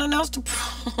you ain't got nothing else to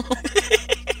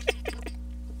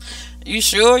You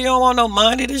sure you don't want no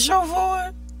money to show for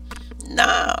it?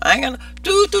 Nah, I ain't gonna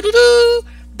do.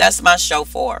 That's my show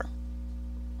for.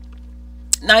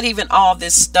 Not even all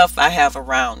this stuff I have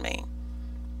around me.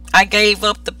 I gave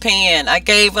up the pen. I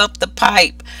gave up the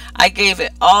pipe. I gave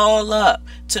it all up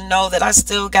to know that I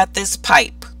still got this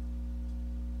pipe.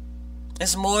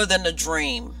 It's more than a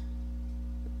dream.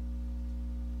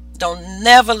 Don't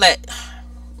never let...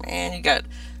 Man, you got...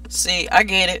 See, I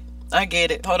get it. I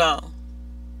get it. Hold on.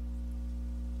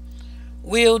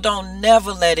 Will, don't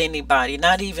never let anybody,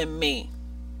 not even me,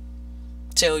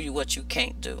 tell you what you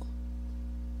can't do.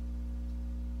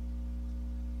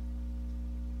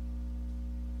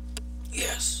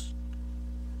 Yes.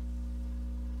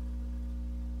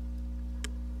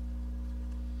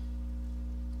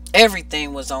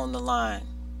 Everything was on the line.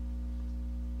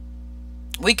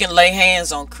 We can lay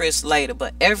hands on Chris later,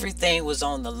 but everything was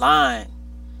on the line.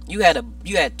 You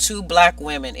had two black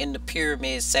women in the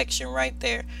pyramid section right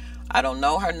there. I don't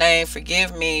know her name,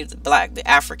 forgive me, the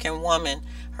African woman,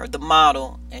 the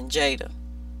model, and Jada.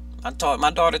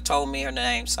 My daughter told me her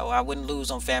name, so I wouldn't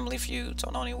lose on Family Feud, so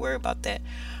don't even worry about that.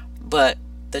 But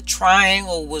the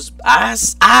triangle was, I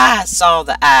saw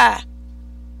the eye.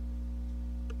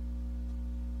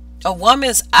 A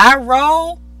woman's eye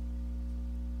roll?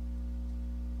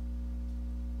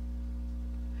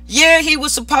 Yeah, he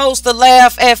was supposed to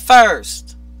laugh at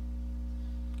first.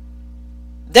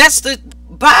 That's the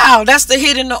bow. That's the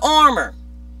hit in the armor.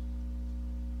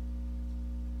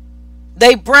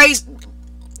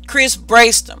 Chris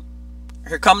braced him.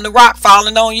 Here come the rock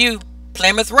falling on you.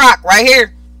 Plymouth Rock right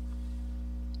here.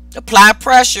 Apply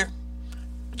pressure.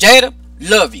 Jada,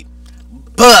 love you.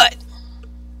 But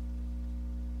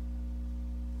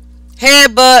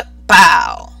headbutt,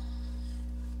 bow.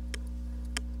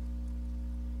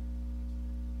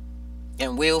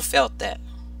 And Will felt that.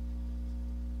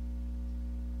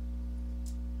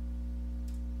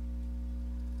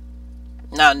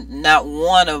 Now, not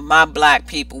one of my black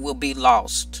people will be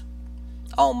lost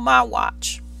on my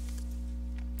watch.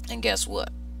 And guess what?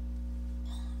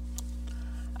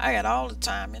 I got all the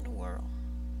time in the world.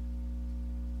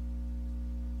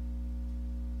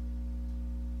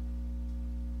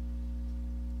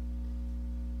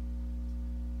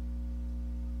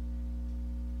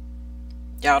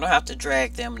 Y'all don't have to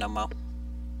drag them no more.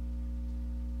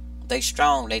 They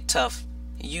strong, they tough.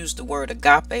 He used the word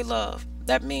agape love.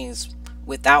 That means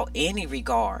without any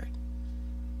regard.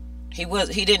 He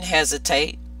didn't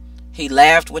hesitate. He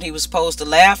laughed when he was supposed to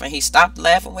laugh, and he stopped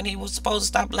laughing when he was supposed to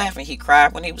stop laughing. He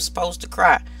cried when he was supposed to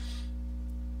cry.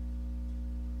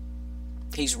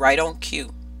 He's right on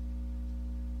cue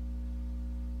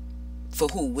for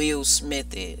who Will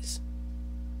Smith is.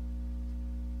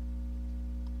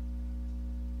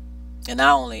 And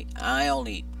I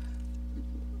only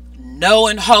know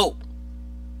and hope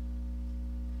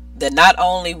that not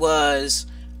only was,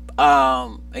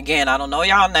 again, I don't know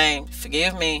y'all name,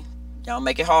 forgive me, y'all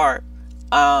make it hard,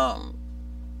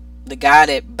 the guy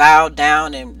that bowed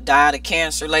down and died of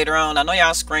cancer later on. I know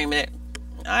y'all screaming it.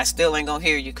 I still ain't gonna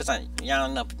hear you because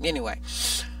y'all know. Anyway,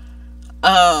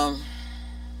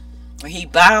 when he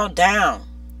bowed down,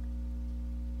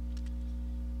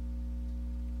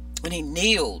 when he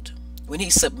kneeled, when he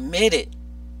submitted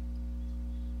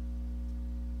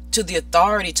to the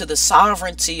authority, to the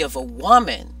sovereignty of a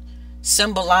woman,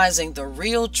 symbolizing the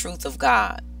real truth of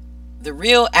God, the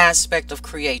real aspect of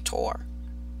creator,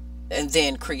 and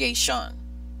then creation.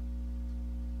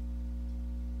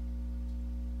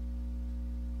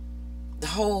 The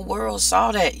whole world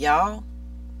saw that, y'all.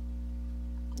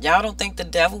 Y'all don't think the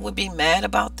devil would be mad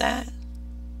about that?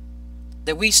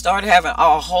 That we started having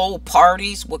our whole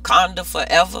parties, Wakanda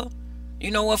forever? You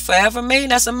know what forever mean?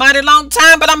 That's a mighty long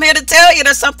time, but I'm here to tell you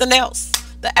there's something else.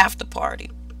 The after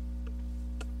party.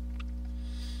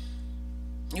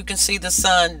 You can see the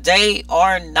sun day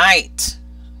or night.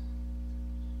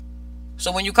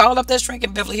 So when you call up that shrink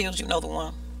in Beverly Hills, you know the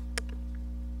one.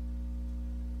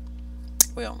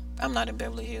 Well, I'm not in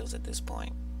Beverly Hills at this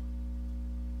point.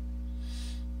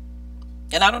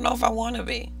 And I don't know if I want to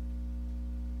be.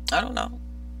 I don't know.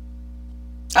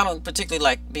 I don't particularly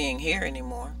like being here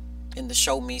anymore in the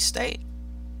show me state.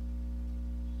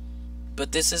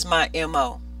 But this is my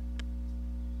MO.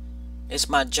 It's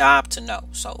my job to know.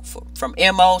 So from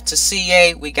MO to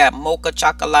CA, we got mocha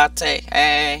chocolate.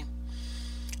 Hey,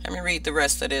 let me read the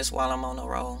rest of this while I'm on the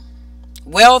roll.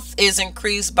 Wealth is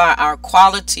increased by the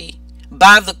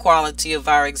quality of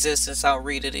our existence. I'll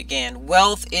read it again.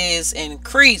 Wealth is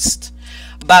increased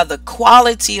by the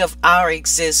quality of our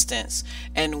existence.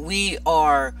 And we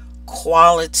are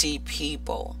quality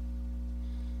people.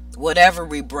 Whatever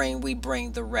we bring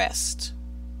the rest.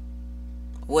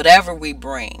 Whatever we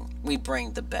bring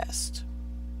the best.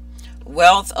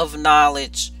 Wealth of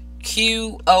knowledge,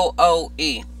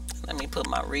 QOOE. Let me put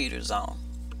my readers on.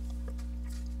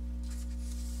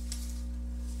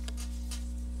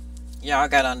 Y'all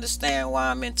got to understand why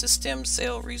I'm into stem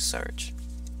cell research.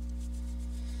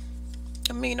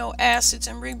 Amino acids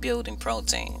and rebuilding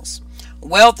proteins.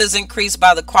 Wealth is increased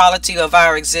by the quality of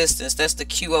our existence. That's the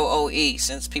QOOE,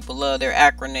 since people love their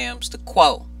acronyms. The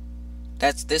quo.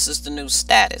 This is the new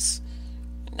status.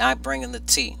 Not bringing the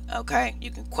T. Okay, you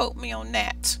can quote me on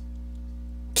that.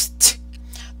 Psst.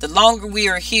 The longer we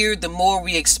are here, the more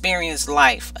we experience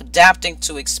life. Adapting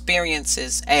to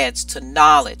experiences adds to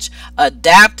knowledge.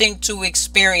 Adapting to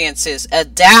experiences.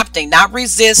 Adapting, not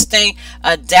resisting.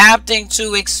 Adapting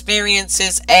to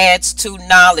experiences adds to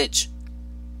knowledge.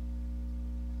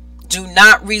 Do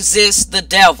not resist the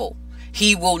devil.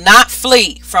 He will not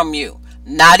flee from you.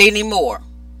 Not anymore.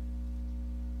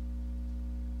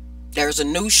 There's a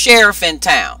new sheriff in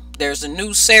town. There's a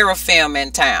new seraphim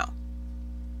in town.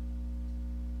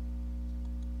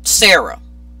 Sarah.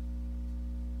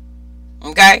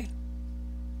 Okay?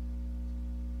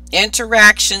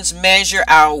 Interactions measure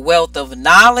our wealth of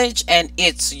knowledge and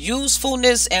its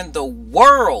usefulness in the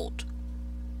world.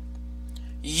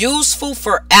 Useful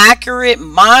for accurate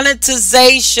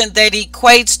monetization that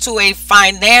equates to a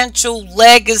financial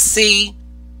legacy.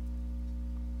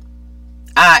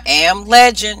 I am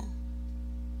legend.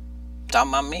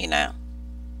 Talking about me now.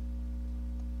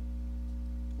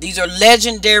 These are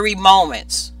legendary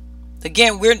moments.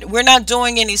 Again, we're not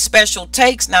doing any special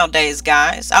takes nowadays,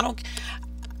 guys.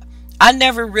 I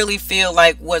never really feel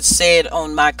like what's said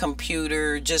on my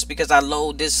computer just because I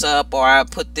load this up or I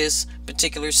put this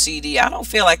particular CD. I don't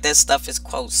feel like that stuff is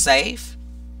quote safe.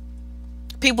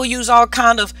 People use all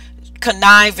kind of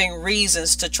conniving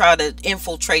reasons to try to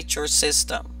infiltrate your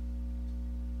system.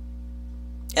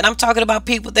 And I'm talking about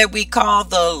people that we call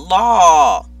the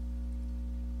law.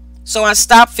 So I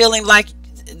stopped feeling like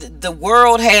the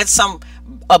world had some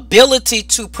ability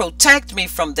to protect me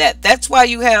from that. That's why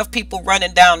you have people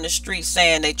running down the street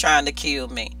saying they're trying to kill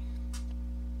me.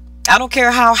 I don't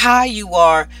care how high you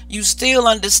are, you still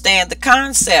understand the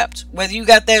concept. Whether you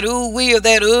got that ooh wee or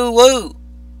that ooh woo.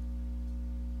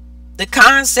 The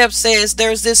concept says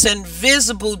there's this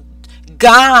invisible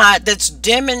God that's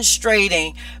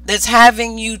demonstrating, that's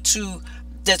having you to,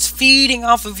 that's feeding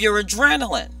off of your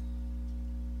adrenaline.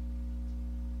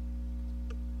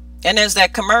 And as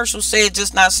that commercial said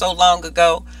just not so long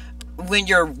ago, when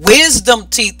your wisdom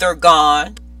teeth are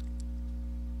gone,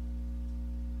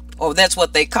 or that's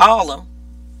what they call them,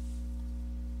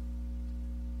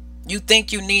 you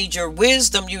think you need your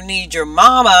wisdom, you need your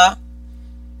mama,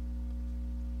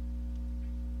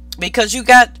 because you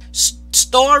got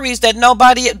stories that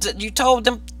nobody, you told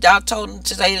them, y'all told them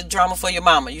to say the drama for your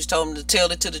mama. You told them to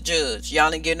tell it to the judge.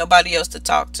 Y'all didn't get nobody else to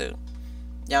talk to.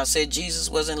 Y'all said Jesus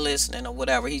wasn't listening or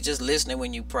whatever. He's just listening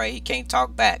when you pray. He can't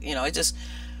talk back. You know, it just,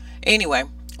 anyway,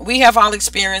 we have all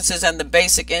experiences and the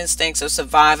basic instincts of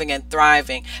surviving and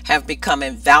thriving have become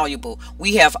invaluable.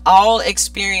 We have all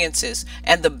experiences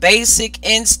and the basic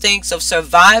instincts of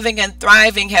surviving and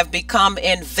thriving have become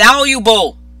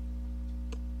invaluable.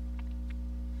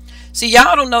 See,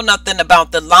 y'all don't know nothing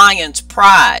about the lion's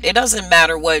pride. It doesn't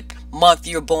matter what month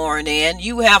you're born in.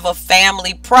 You have a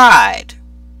family pride.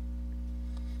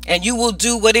 And you will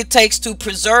do what it takes to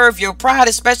preserve your pride,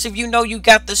 especially if you know you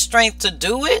got the strength to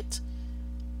do it.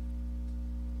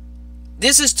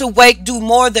 This is to do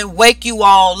more than wake you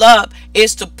all up.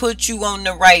 It's to put you on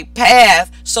the right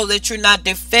path so that you're not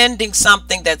defending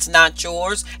something that's not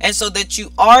yours, and so that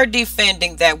you are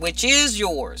defending that which is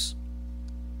yours.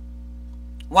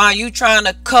 While you trying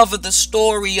to cover the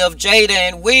story of Jada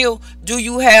and Will, do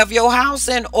you have your house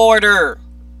in order?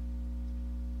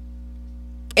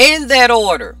 In that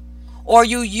order? Or are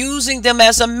you using them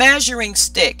as a measuring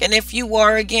stick? And if you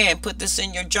are, again, put this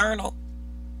in your journal.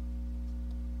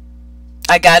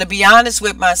 I got to be honest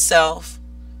with myself.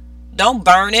 Don't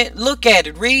burn it. Look at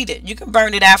it. Read it. You can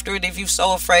burn it after it if you're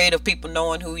so afraid of people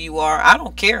knowing who you are. I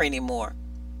don't care anymore.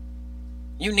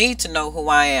 You need to know who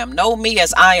I am. Know me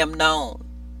as I am known.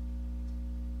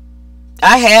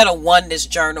 I had a oneness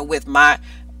journal with my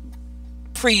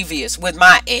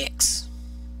ex.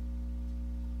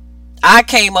 I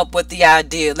came up with the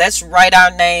idea. Let's write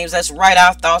our names. Let's write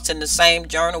our thoughts in the same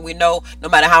journal. We know no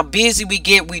matter how busy we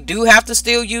get, we do have to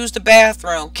still use the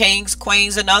bathroom. Kings,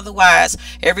 queens, and otherwise.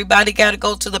 Everybody got to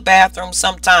go to the bathroom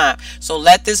sometime. So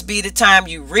let this be the time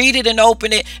you read it and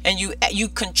open it and you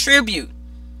contribute.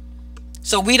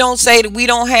 So we don't say that we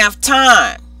don't have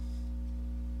time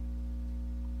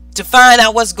to find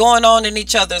out what's going on in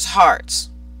each other's hearts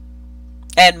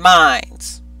and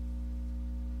minds.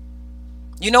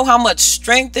 You know how much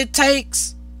strength it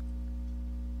takes?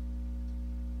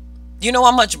 You know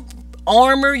how much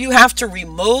armor you have to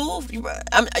remove?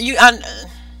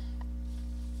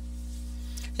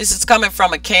 This is coming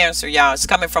from a Cancer, y'all. It's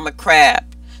coming from a crab.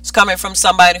 It's coming from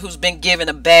somebody who's been given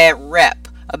a bad rep,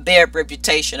 a bad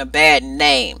reputation, a bad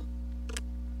name.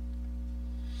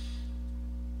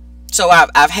 So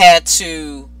I've had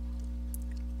to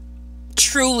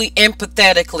truly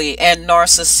empathetically and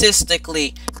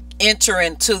narcissistically enter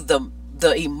into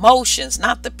the emotions,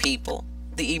 not the people,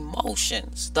 the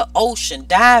emotions, the ocean.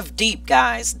 Dive deep,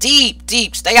 guys. Deep,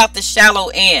 deep. Stay out the shallow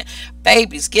end.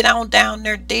 Babies, get on down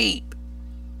there deep.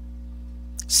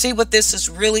 See what this is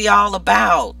really all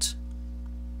about.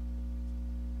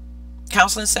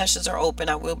 Counseling sessions are open.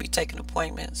 I will be taking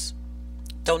appointments.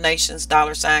 Donations, $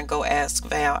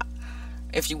 GoAskVal.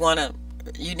 If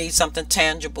you need something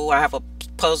tangible, I have a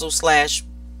puzzle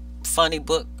 / funny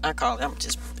book.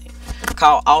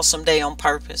 Called Awesome Day on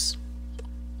Purpose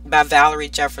by Valerie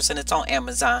Jefferson. It's on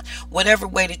Amazon. Whatever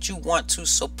way that you want to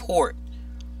support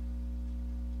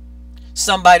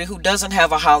somebody who doesn't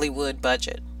have a Hollywood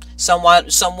budget, someone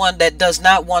that does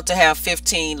not want to have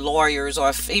 15 lawyers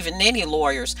or even any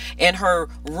lawyers in her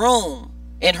room,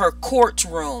 in her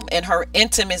courtroom, in her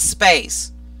intimate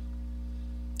space.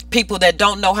 People that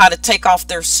don't know how to take off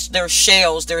their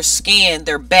shells, their skin,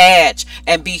 their badge,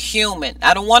 and be human.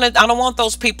 I don't want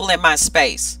those people in my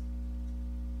space.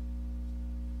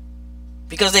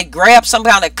 Because they grab some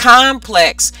kind of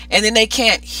complex and then they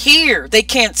can't hear, they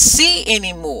can't see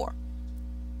anymore.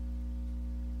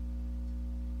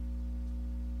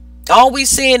 All we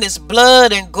seeing is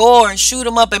blood and gore and shoot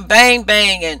 'em up and bang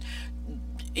bang, and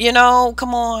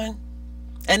come on.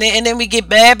 And then we get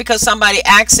mad because somebody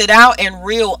acts it out in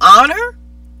real honor?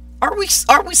 Are we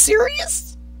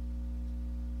serious?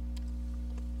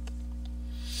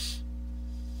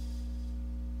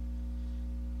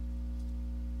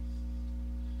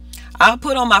 I'll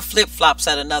put on my flip-flops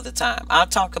at another time. I'll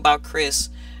talk about Chris,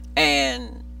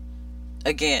 and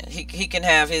again, he can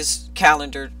have his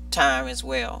calendar time as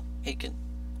well. He can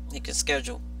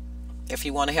schedule if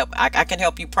you want to help. I can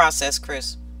help you process,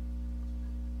 Chris.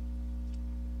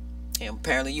 And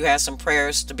apparently you have some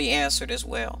prayers to be answered as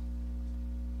well.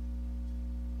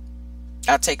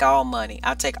 I take all money.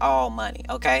 I take all money,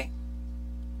 okay?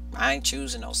 I ain't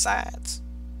choosing no sides.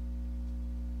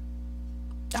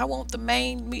 I want the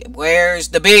main meat. Where's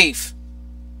the beef?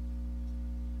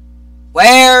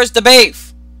 Where's the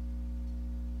beef?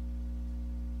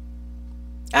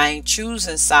 I ain't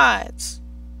choosing sides.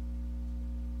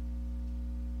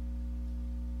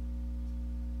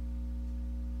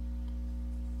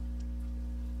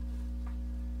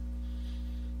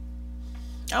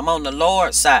 I'm on the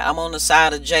Lord's side. I'm on the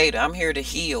side of Jada. I'm here to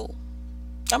heal.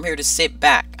 I'm here to sit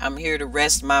back. I'm here to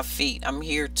rest my feet. I'm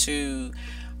here to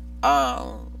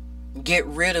get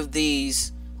rid of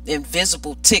these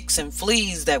invisible ticks and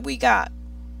fleas that we got.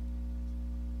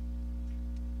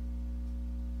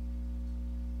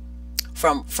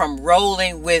 From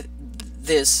rolling with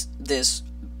these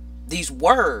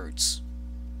words,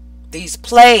 these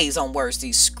plays on words,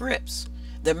 these scripts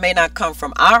that may not come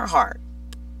from our heart.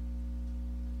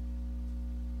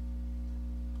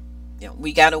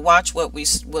 We got to watch what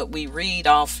we read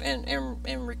off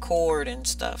and record and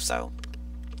stuff. So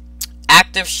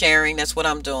active sharing, that's what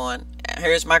I'm doing.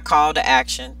 Here's my call to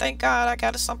action. Thank God I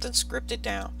got something scripted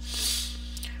down.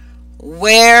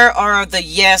 Where are the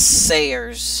yes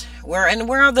sayers? Where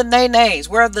are the nay-nays?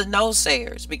 Where are the no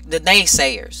sayers? The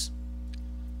naysayers.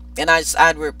 And I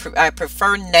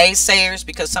prefer naysayers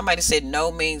because somebody said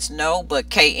no means no, but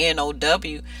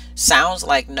KNOW sounds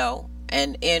like no,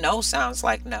 and NO sounds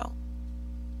like no.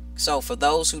 So for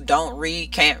those who don't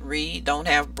read, can't read, don't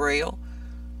have Braille,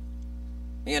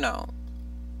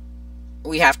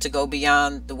 we have to go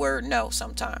beyond the word no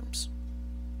sometimes.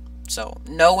 So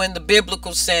no in the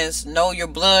biblical sense, know your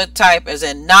blood type as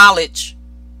in knowledge.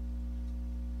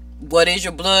 What is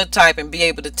your blood type and be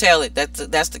able to tell it.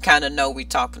 That's the kind of no we're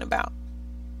talking about.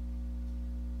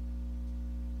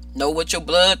 Know what your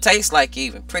blood tastes like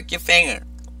even. Prick your finger.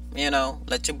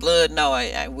 Let your blood know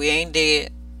we ain't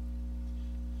dead.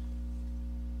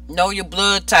 Know your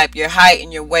blood type, your height,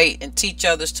 and your weight, and teach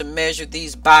others to measure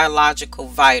these biological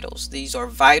vitals. These are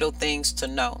vital things to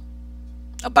know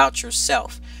about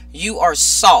yourself. You are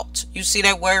salt. You see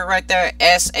that word right there?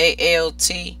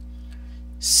 SALT.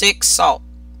 6 salt.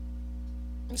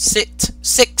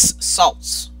 Six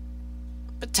salts.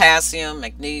 Potassium,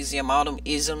 magnesium, all them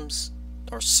isms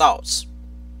or salts.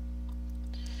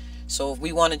 So if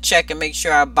we want to check and make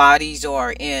sure our bodies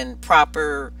are in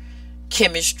proper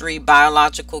chemistry,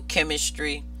 biological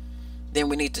chemistry, then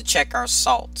we need to check our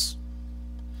salts.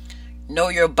 Know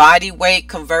your body weight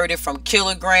converted from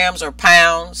kilograms or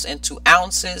pounds into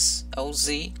ounces,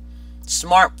 OZ.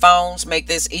 Smartphones make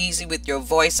this easy with your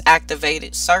voice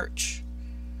activated search.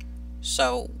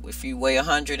 So if you weigh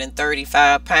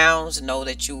 135 pounds, know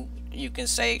that you can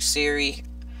say, Siri,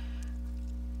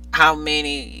 how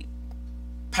many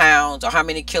pounds or how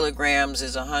many kilograms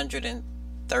is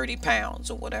 130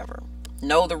 pounds or whatever.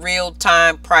 Know the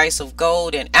real-time price of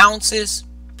gold in ounces.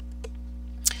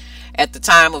 At the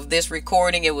time of this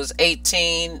recording, it was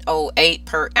 $18.08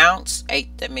 per ounce.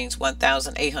 That means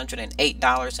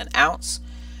 $1,808 an ounce.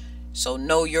 So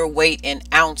know your weight in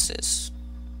ounces.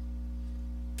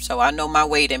 So I know my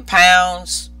weight in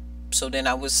pounds. So then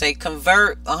I would say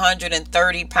convert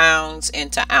 130 pounds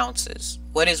into ounces.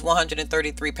 What is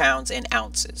 133 pounds in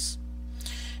ounces?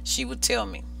 She would tell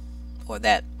me, or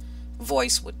that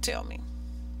voice would tell me.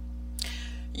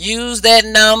 Use that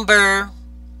number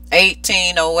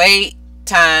 1808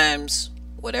 times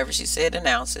whatever she said in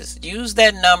ounces. Use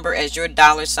that number as your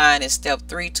dollar sign in step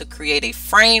 3 to create a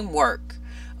framework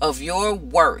of your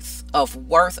worth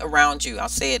around you. I'll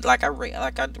say it like I read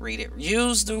it.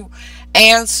 Use the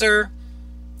answer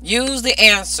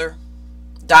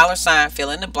dollar sign, fill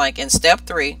in the blank in step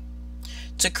 3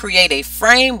 to create a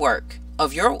framework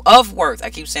of worth. I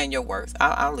keep saying your worth.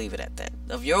 I'll leave it at that.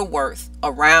 Of your worth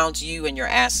around you and your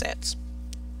assets.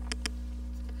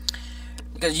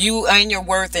 Because you and your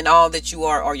worth and all that you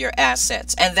are your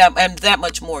assets. And that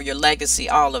much more, your legacy,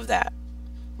 all of that.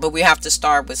 But we have to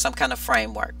start with some kind of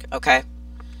framework, okay?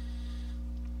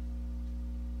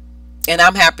 And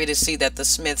I'm happy to see that the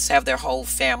Smiths have their whole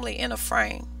family in a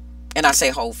frame. And I say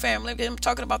whole family, I'm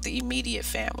talking about the immediate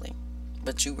family.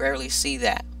 But you rarely see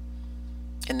that.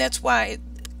 And that's why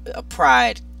a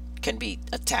pride can be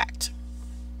attacked.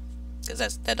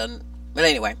 Because that doesn't... But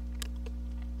anyway.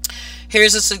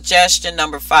 Here's a suggestion,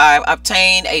 number 5.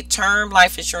 Obtain a term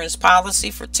life insurance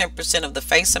policy for 10% of the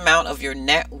face amount of your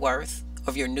net worth,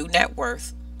 of your new net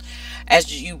worth,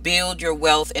 as you build your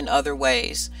wealth in other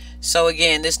ways. So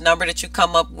again, this number that you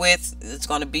come up with, it's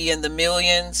going to be in the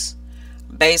millions.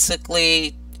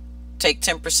 Basically, take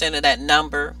 10% of that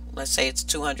number. Let's say it's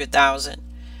 200,000.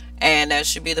 And that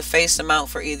should be the face amount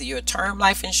for either your term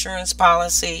life insurance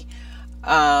policy,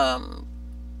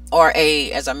 or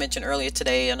as I mentioned earlier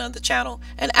today on another channel,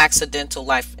 an accidental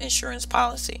life insurance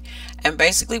policy. And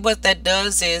basically what that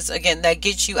does is, again, that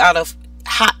gets you out of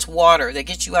hot water. That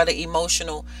gets you out of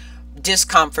emotional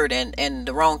discomfort and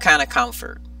the wrong kind of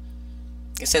comfort.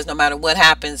 It says no matter what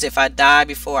happens, if I die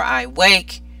before I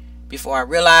wake, before I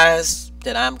realize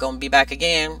that I'm going to be back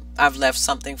again, I've left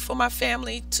something for my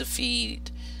family to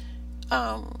feed,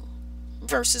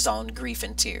 versus on grief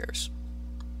and tears.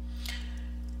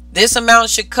 This amount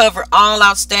should cover all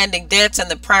outstanding debts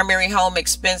and the primary home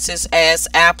expenses as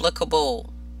applicable.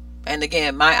 And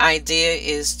again, my idea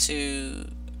is to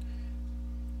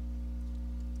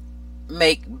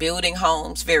make building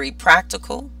homes very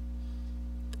practical.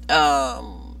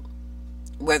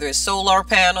 Whether it's solar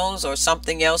panels or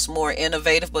something else more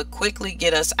innovative, but quickly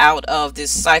get us out of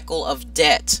this cycle of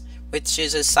debt, which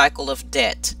is a cycle of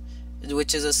debt,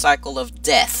 which is a cycle of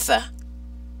death.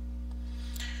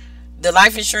 The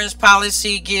life insurance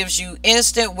policy gives you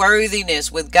instant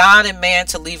worthiness with God and man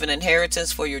to leave an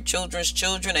inheritance for your children's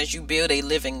children as you build a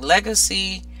living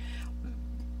legacy.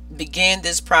 Begin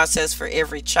this process for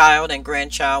every child and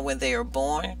grandchild when they are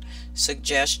born.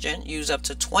 Suggestion: use up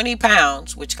to 20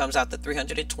 pounds, which comes out to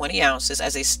 320 ounces,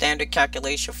 as a standard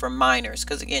calculation for minors.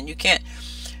 Because again, you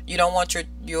don't want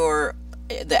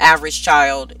the average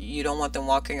child, you don't want them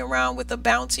walking around with a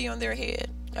bounty on their head.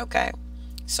 Okay,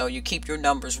 so you keep your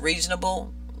numbers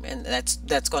reasonable, and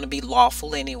that's going to be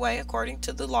lawful anyway, according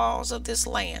to the laws of this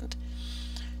land.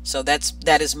 So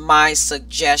that is my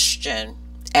suggestion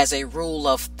as a rule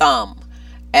of thumb,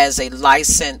 as a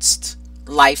licensed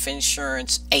life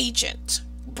insurance agent,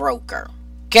 broker.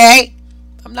 Okay,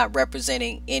 I'm not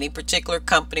representing any particular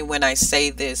company when I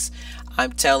say this.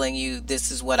 I'm telling you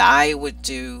this is what I would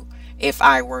do if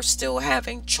I were still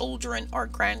having children or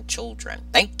grandchildren.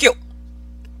 Thank you.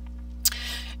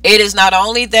 It is not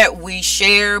only that we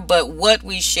share, but what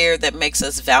we share that makes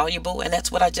us valuable. And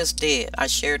that's what I just did. I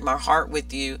shared my heart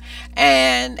with you,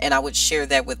 and I would share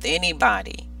that with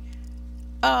anybody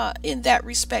in that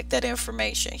respect, that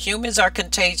information. Humans are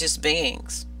contagious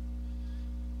beings.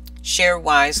 Share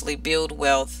wisely, build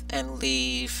wealth, and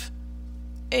leave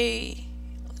a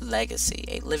legacy,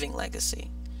 a living legacy.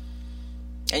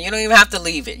 And you don't even have to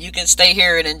leave it. You can stay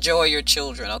here and enjoy your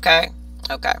children, okay?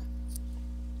 Okay.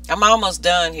 I'm almost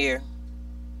done here.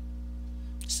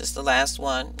 It's just the last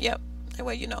one. Yep.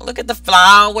 Anyway, you know, look at the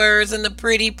flowers and the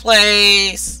pretty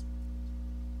place.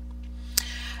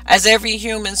 As every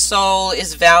human soul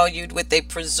is valued with a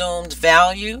presumed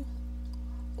value,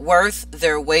 worth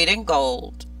their weight in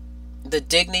gold, the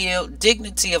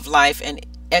dignity of life and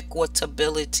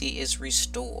equitability is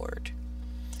restored.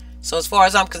 So as far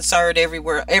as I'm concerned,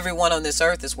 everyone on this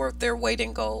earth is worth their weight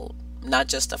in gold, not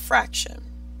just a fraction.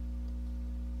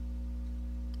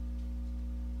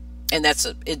 And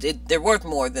they're worth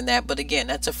more than that. But again,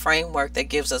 that's a framework that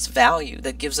gives us value,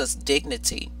 that gives us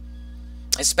dignity,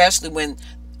 especially when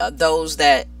those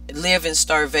that live in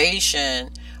starvation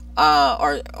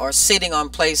are sitting on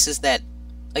places that,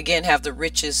 again, have the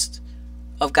richest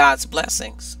of God's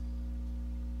blessings.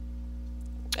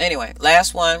 Anyway,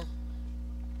 last one.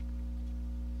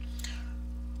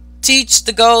 Teach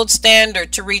the gold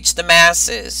standard to reach the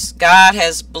masses. God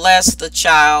has blessed the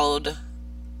child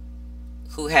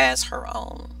who has her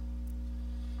own.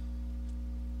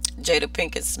 Jada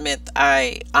Pinkett Smith,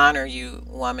 I honor you,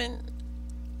 woman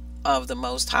of the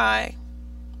Most High.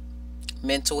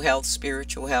 Mental health,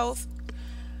 spiritual health,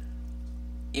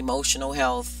 emotional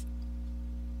health.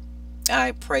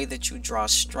 I pray that you draw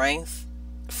strength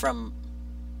from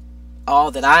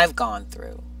all that I've gone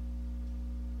through.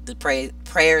 The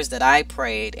prayers that I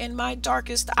prayed in my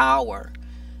darkest hour,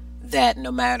 that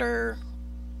no matter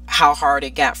how hard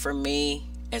it got for me,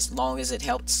 as long as it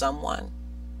helped someone.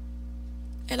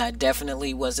 And I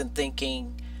definitely wasn't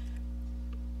thinking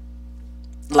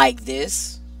like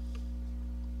this,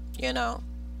 you know.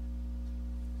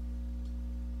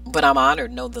 But I'm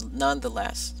honored,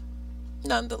 nonetheless,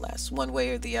 one way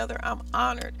or the other, I'm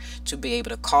honored to be able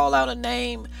to call out a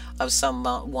name of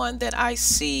someone that I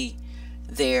see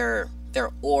their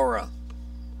aura,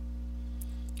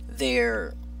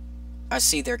 I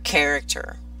see their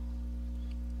character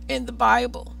in the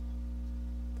Bible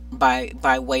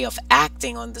by way of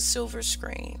acting on the silver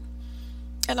screen.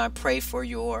 And I pray for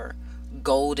your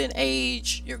golden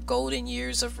age, your golden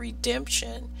years of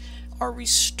redemption are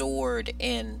restored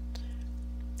in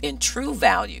true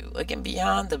value, again,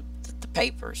 beyond the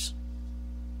papers,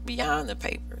 beyond the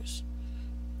papers.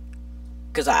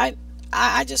 Because I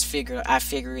just figure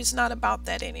it's not about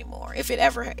that anymore. If it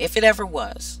ever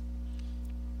was,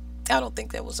 I don't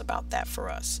think that was about that for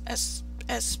us as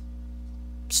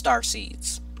star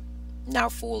seeds, now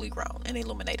fully grown and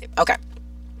illuminated. Okay.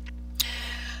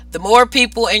 The more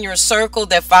people in your circle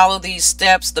that follow these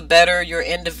steps, the better your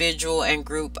individual and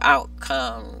group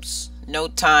outcomes. No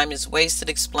time is wasted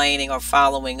explaining or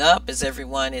following up, as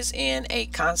everyone is in a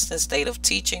constant state of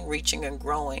teaching, reaching, and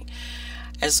growing.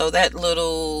 And so that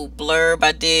little blurb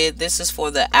I did, this is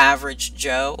for the average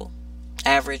Joe,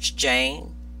 average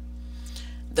Jane,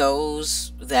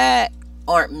 those that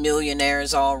aren't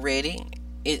millionaires already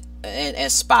and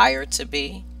aspire to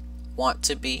be, want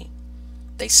to be,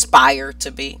 they aspire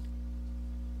to be,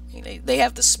 they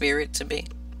have the spirit to be.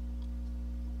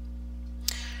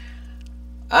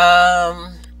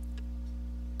 As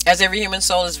every human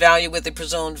soul is valued with a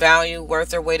presumed value, worth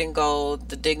their weight in gold,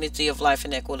 the dignity of life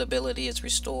and equitability is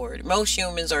restored. Most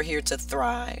humans are here to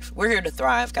thrive. We're here to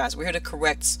thrive, guys. We're here to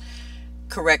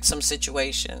correct some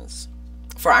situations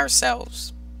for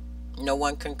ourselves. No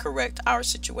one can correct our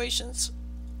situations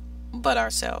but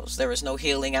ourselves. There is no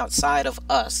healing outside of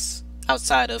us,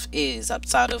 outside of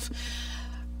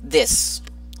this.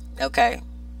 Okay?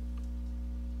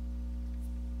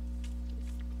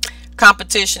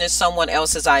 Competition is someone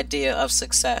else's idea of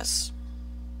success.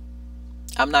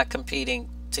 I'm not competing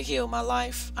to heal my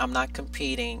life. I'm not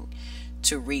competing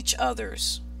to reach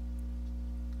others.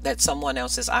 That's someone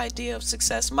else's idea of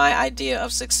success. My idea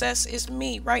of success is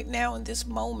me right now in this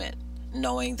moment,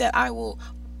 knowing that I will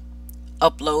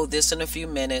upload this in a few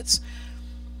minutes,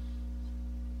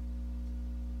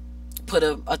 put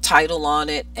a title on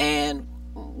it, and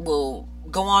will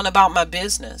go on about my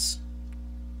business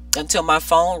until my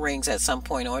phone rings at some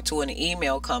point or until an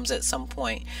email comes at some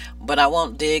point. But I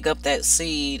won't dig up that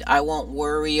seed. I won't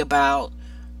worry about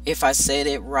if I said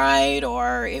it right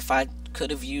or if I could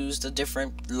have used a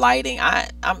different lighting.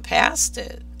 I'm past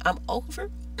it. I'm over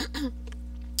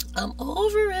I'm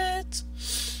over it.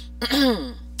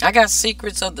 I got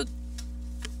secrets of the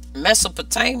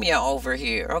Mesopotamia over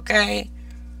here, okay?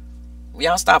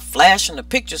 Y'all stop flashing the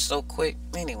pictures so quick.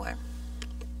 Anyway,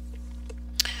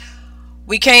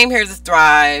 we came here to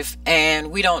thrive,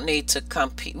 and we don't need to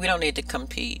compete. We don't need to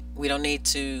compete. We don't need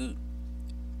to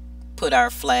put our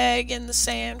flag in the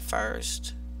sand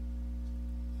first.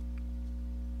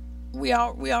 We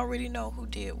already know who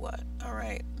did what. All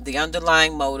right. The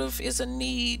underlying motive is a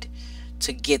need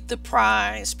to get the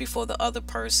prize before the other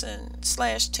person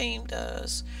slash team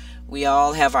does. We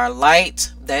all have our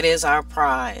light. That is our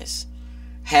prize.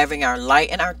 Having our light,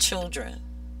 and our children.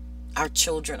 Our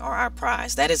children are our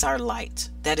prize. That is our light.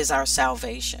 That is our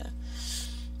salvation.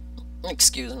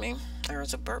 Excuse me.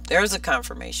 There's a burp. There's a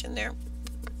confirmation there.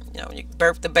 You know, you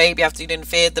burp the baby after you didn't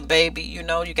feed the baby. You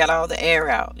know, you got all the air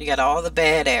out. You got all the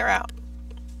bad air out.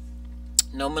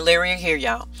 No malaria here,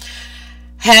 y'all.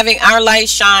 Having our light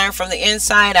shine from the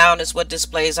inside out is what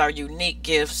displays our unique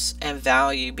gifts and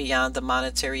value beyond the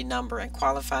monetary number, and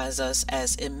qualifies us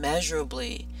as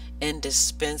immeasurably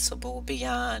indispensable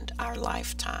beyond our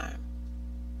lifetime.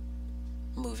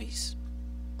 Movies.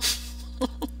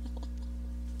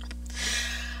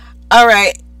 All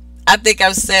right. I think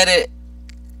I've said it.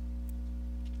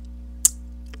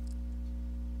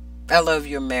 I love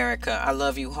you, America. I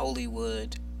love you,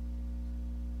 Hollywood.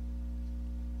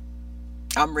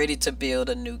 I'm ready to build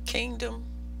a new kingdom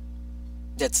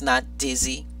that's not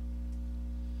dizzy,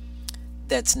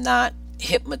 that's not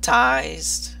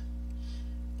hypnotized.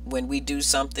 When we do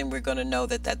something, we're going to know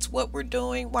that that's what we're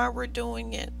doing, why we're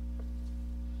doing it.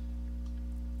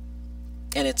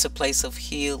 And it's a place of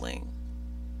healing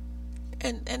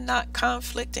and not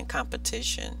conflict and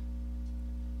competition.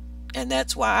 And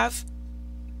that's why I've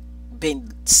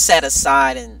been set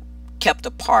aside and kept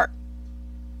apart,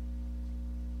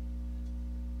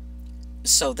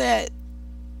 so that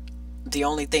the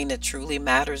only thing that truly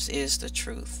matters is the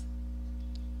truth.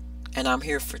 And I'm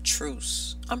here for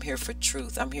truth. I'm here for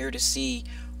truth. I'm here to see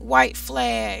white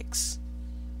flags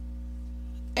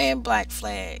and black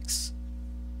flags.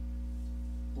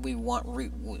 We want,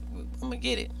 I'm gonna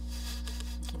get it.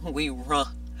 We run.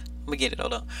 I'm gonna get it.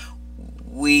 Hold on.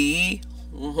 We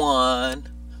won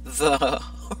the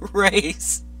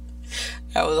race.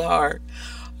 That was hard.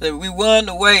 We won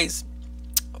the race.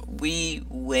 We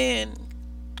win.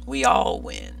 We all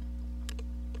win.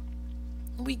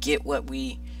 We get what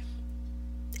we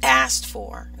asked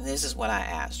for. And this is what I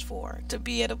asked for. To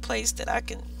be at a place that I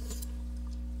can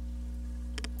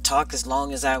talk as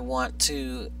long as I want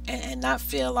to, and not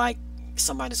feel like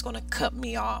somebody's going to cut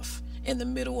me off in the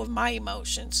middle of my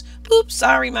emotions. Oops,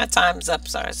 sorry, my time's up.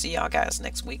 Sorry, see y'all guys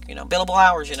next week. You know, billable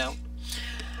hours, you know.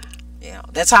 Yeah,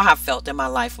 that's how I felt in my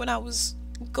life when I was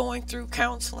going through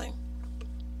counseling.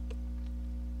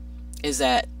 Is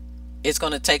that it's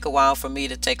going to take a while for me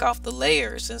to take off the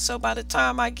layers. And so by the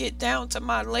time I get down to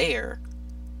my layer,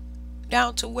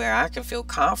 down to where I can feel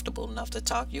comfortable enough to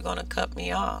talk, you're going to cut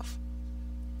me off.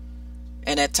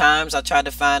 And at times I tried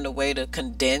to find a way to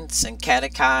condense and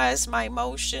catechize my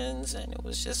emotions, and it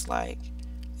was just like,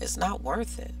 it's not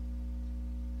worth it.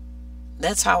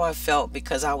 That's how I felt,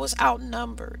 because I was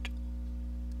outnumbered.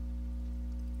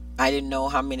 I didn't know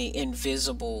how many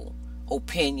invisible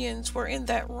opinions were in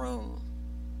that room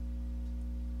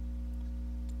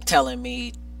telling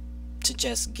me to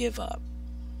just give up.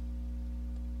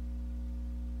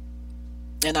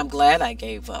 And I'm glad I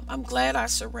gave up. I'm glad I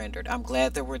surrendered. I'm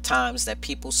glad there were times that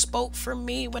people spoke for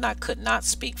me when I could not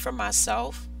speak for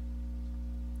myself.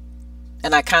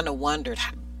 And I kind of wondered,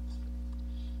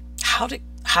 how did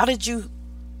you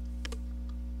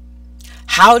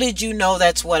know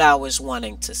that's what I was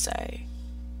wanting to say?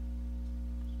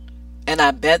 And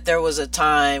I bet there was a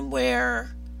time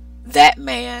where that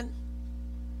man,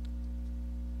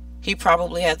 he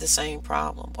probably had the same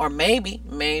problem. Or maybe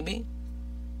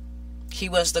he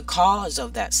was the cause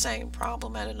of that same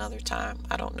problem at another time.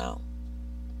 I don't know.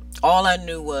 All I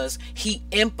knew was he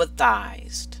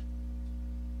empathized.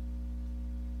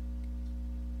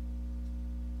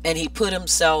 And he put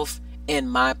himself in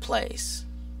my place.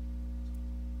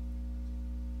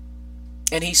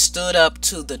 And he stood up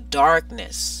to the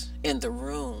darkness in the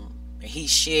room. He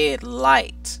shed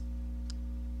light.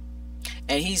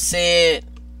 And he said,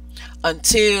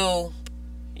 until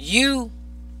you,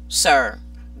 sir,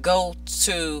 go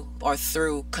to or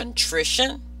through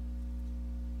contrition.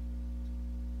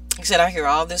 He said, I hear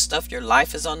all this stuff. Your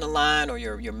life is on the line, or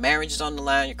your marriage is on the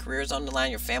line, your career is on the line,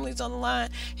 your family is on the line.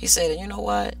 He said, and you know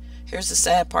what? Here's the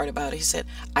sad part about it. He said,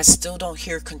 I still don't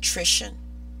hear contrition.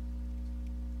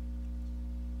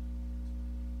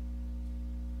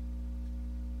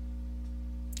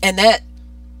 And that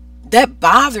that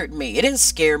bothered me. It didn't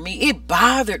scare me. It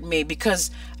bothered me because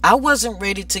I wasn't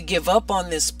ready to give up on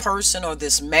this person or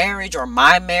this marriage or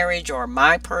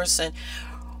my person.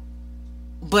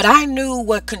 But I knew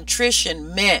what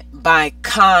contrition meant by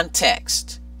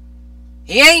context.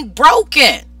 He ain't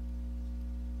broken.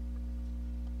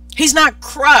 He's not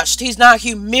crushed. He's not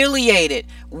humiliated.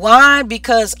 Why?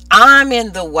 Because I'm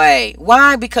in the way.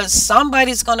 Why? Because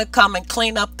somebody's going to come and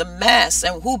clean up the mess.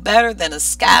 And who better than a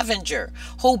scavenger?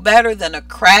 Who better than a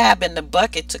crab in the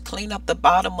bucket to clean up the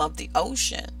bottom of the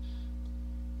ocean?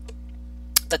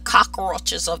 The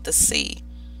cockroaches of the sea.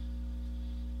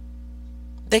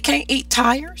 They can't eat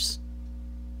tires.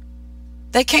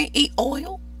 They can't eat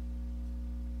oil.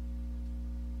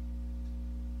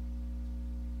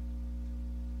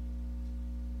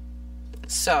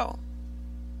 So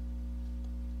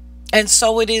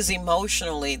it is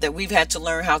emotionally that we've had to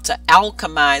learn how to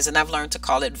alchemize, and I've learned to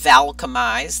call it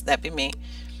valchemize. That'd be me.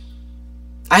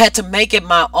 I had to make it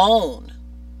my own.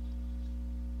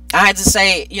 I had to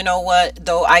say, you know what,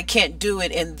 though I can't do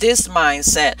it in this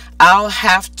mindset, I'll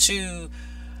have to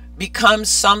become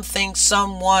something,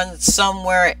 someone,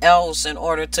 somewhere else in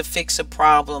order to fix a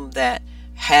problem that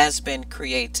has been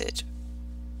created.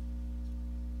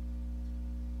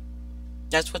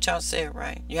 That's what y'all said,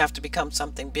 right? You have to become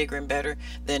something bigger and better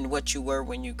than what you were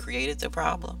when you created the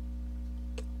problem.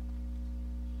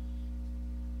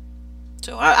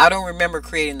 So I don't remember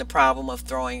creating the problem of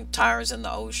throwing tires in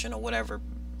the ocean or whatever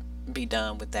be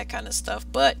done with that kind of stuff.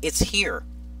 But it's here.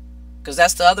 Because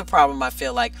that's the other problem I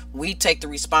feel like. We take the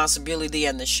responsibility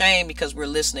and the shame because we're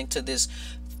listening to this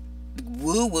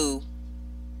woo-woo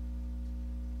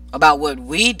about what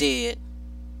we did.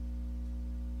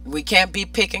 We can't be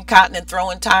picking cotton and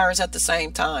throwing tires at the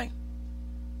same time.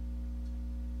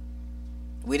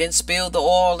 We didn't spill the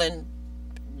oil and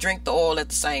drink the oil at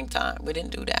the same time. We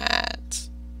didn't do that.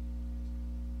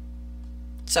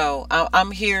 So I'm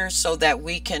here so that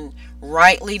we can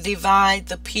rightly divide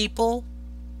the people,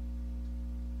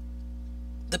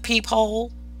 the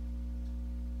peephole.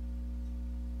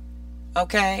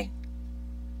 Okay?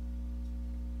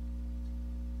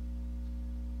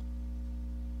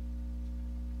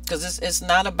 Because it's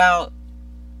not about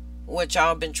what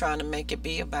y'all been trying to make it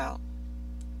be about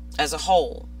as a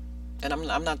whole. And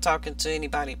I'm not talking to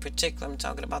anybody in particular. I'm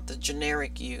talking about the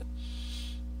generic you.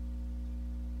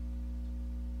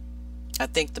 I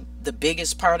think the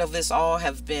biggest part of this all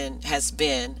has been,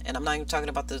 and I'm not even talking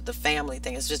about the family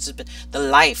thing. It's just been the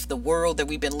life, the world that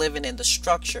we've been living in, the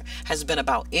structure has been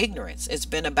about ignorance. It's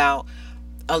been about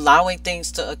allowing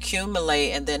things to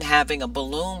accumulate and then having a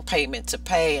balloon payment to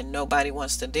pay, and nobody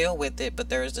wants to deal with it. But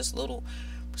there's this little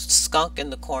skunk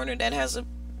in the corner that has a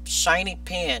shiny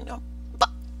pen,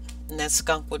 and that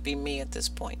skunk would be me at this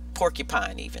point.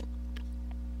 Porcupine even.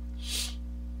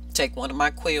 Take one of my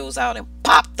quills out and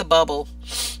pop the bubble.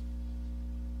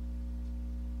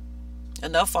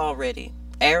 Enough already.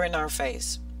 Air in our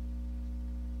face.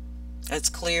 Let's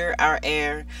clear our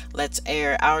air. Let's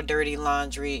air our dirty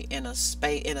laundry in a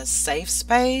safe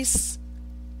space.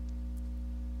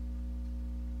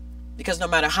 Because no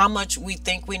matter how much we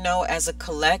think we know as a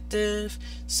collective,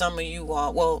 some of you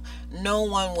all, well, no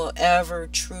one will ever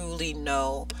truly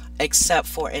know except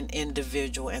for an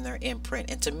individual and their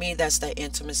imprint. And to me, that's that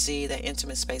intimacy, that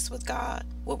intimate space with God,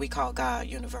 what we call God,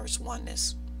 universe,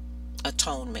 oneness,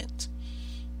 atonement.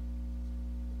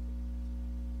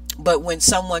 But when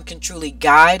someone can truly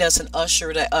guide us and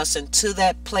usher us into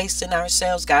that place in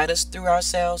ourselves, guide us through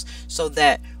ourselves so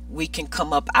that we can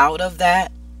come up out of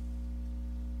that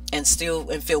and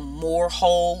feel more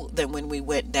whole than when we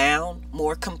went down,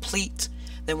 more complete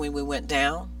than when we went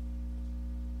down.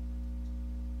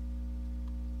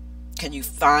 Can you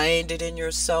find it in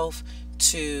yourself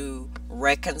to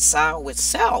reconcile with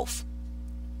self?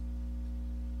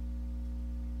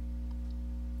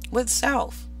 With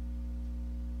self.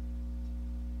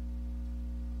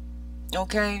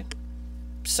 Okay?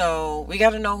 So we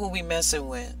got to know who we messing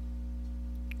with.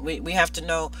 We have to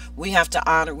know, we have to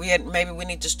honor, maybe we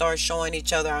need to start showing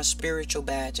each other our spiritual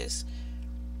badges.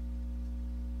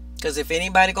 Because if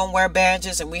anybody gonna wear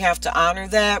badges and we have to honor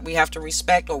that, we have to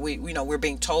respect, or we're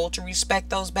being told to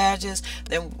respect those badges,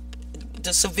 then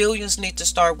the civilians need to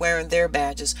start wearing their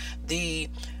badges. The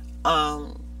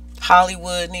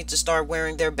Hollywood need to start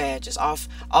wearing their badges.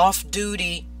 Off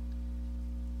duty.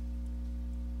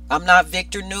 I'm not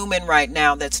Victor Newman right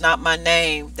now. That's not my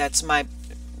name.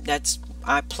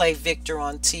 I play Victor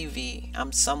on TV.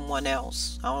 I'm someone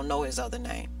else. I don't know his other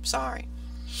name. Sorry.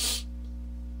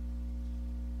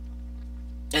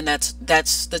 And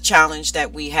that's the challenge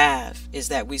that we have, is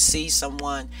that we see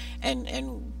someone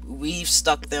and we've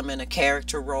stuck them in a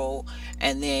character role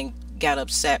and then got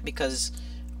upset because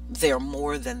they're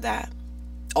more than that,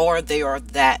 or they are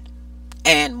that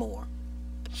and more,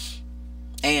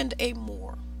 and a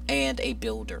more, and a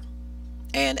builder,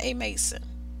 and a mason,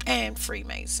 and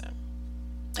Freemason,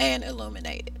 and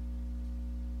illuminated.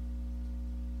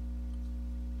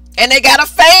 And they got a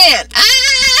fan.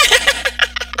 Ah!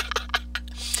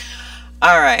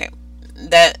 All right.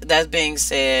 That being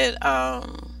said,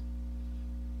 I'm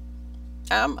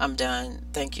done.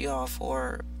 Thank you all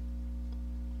for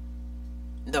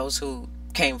those who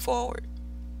came forward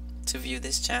to view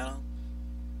this channel.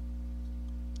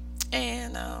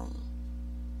 And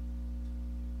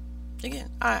again,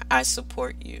 I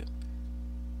support you,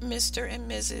 Mr.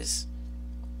 and Mrs.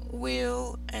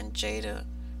 Will and Jada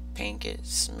Pinkett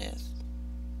Smith.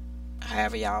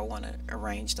 However y'all want to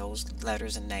arrange those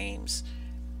letters and names.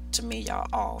 To me, y'all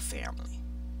all family.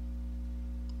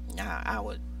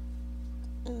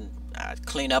 I'd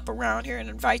clean up around here and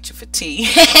invite you for tea.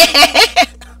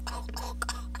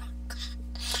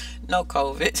 No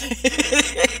COVID.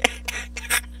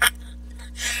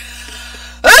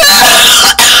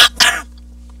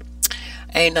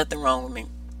 Ain't nothing wrong with me.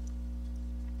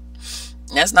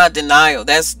 That's not denial.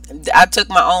 I took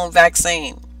my own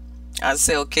vaccine. I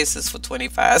sell kisses for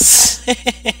 25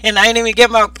 cents. And I ain't even get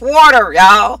my quarter,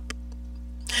 y'all.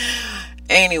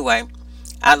 Anyway,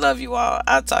 I love you all.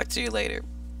 I'll talk to you later.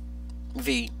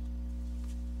 V.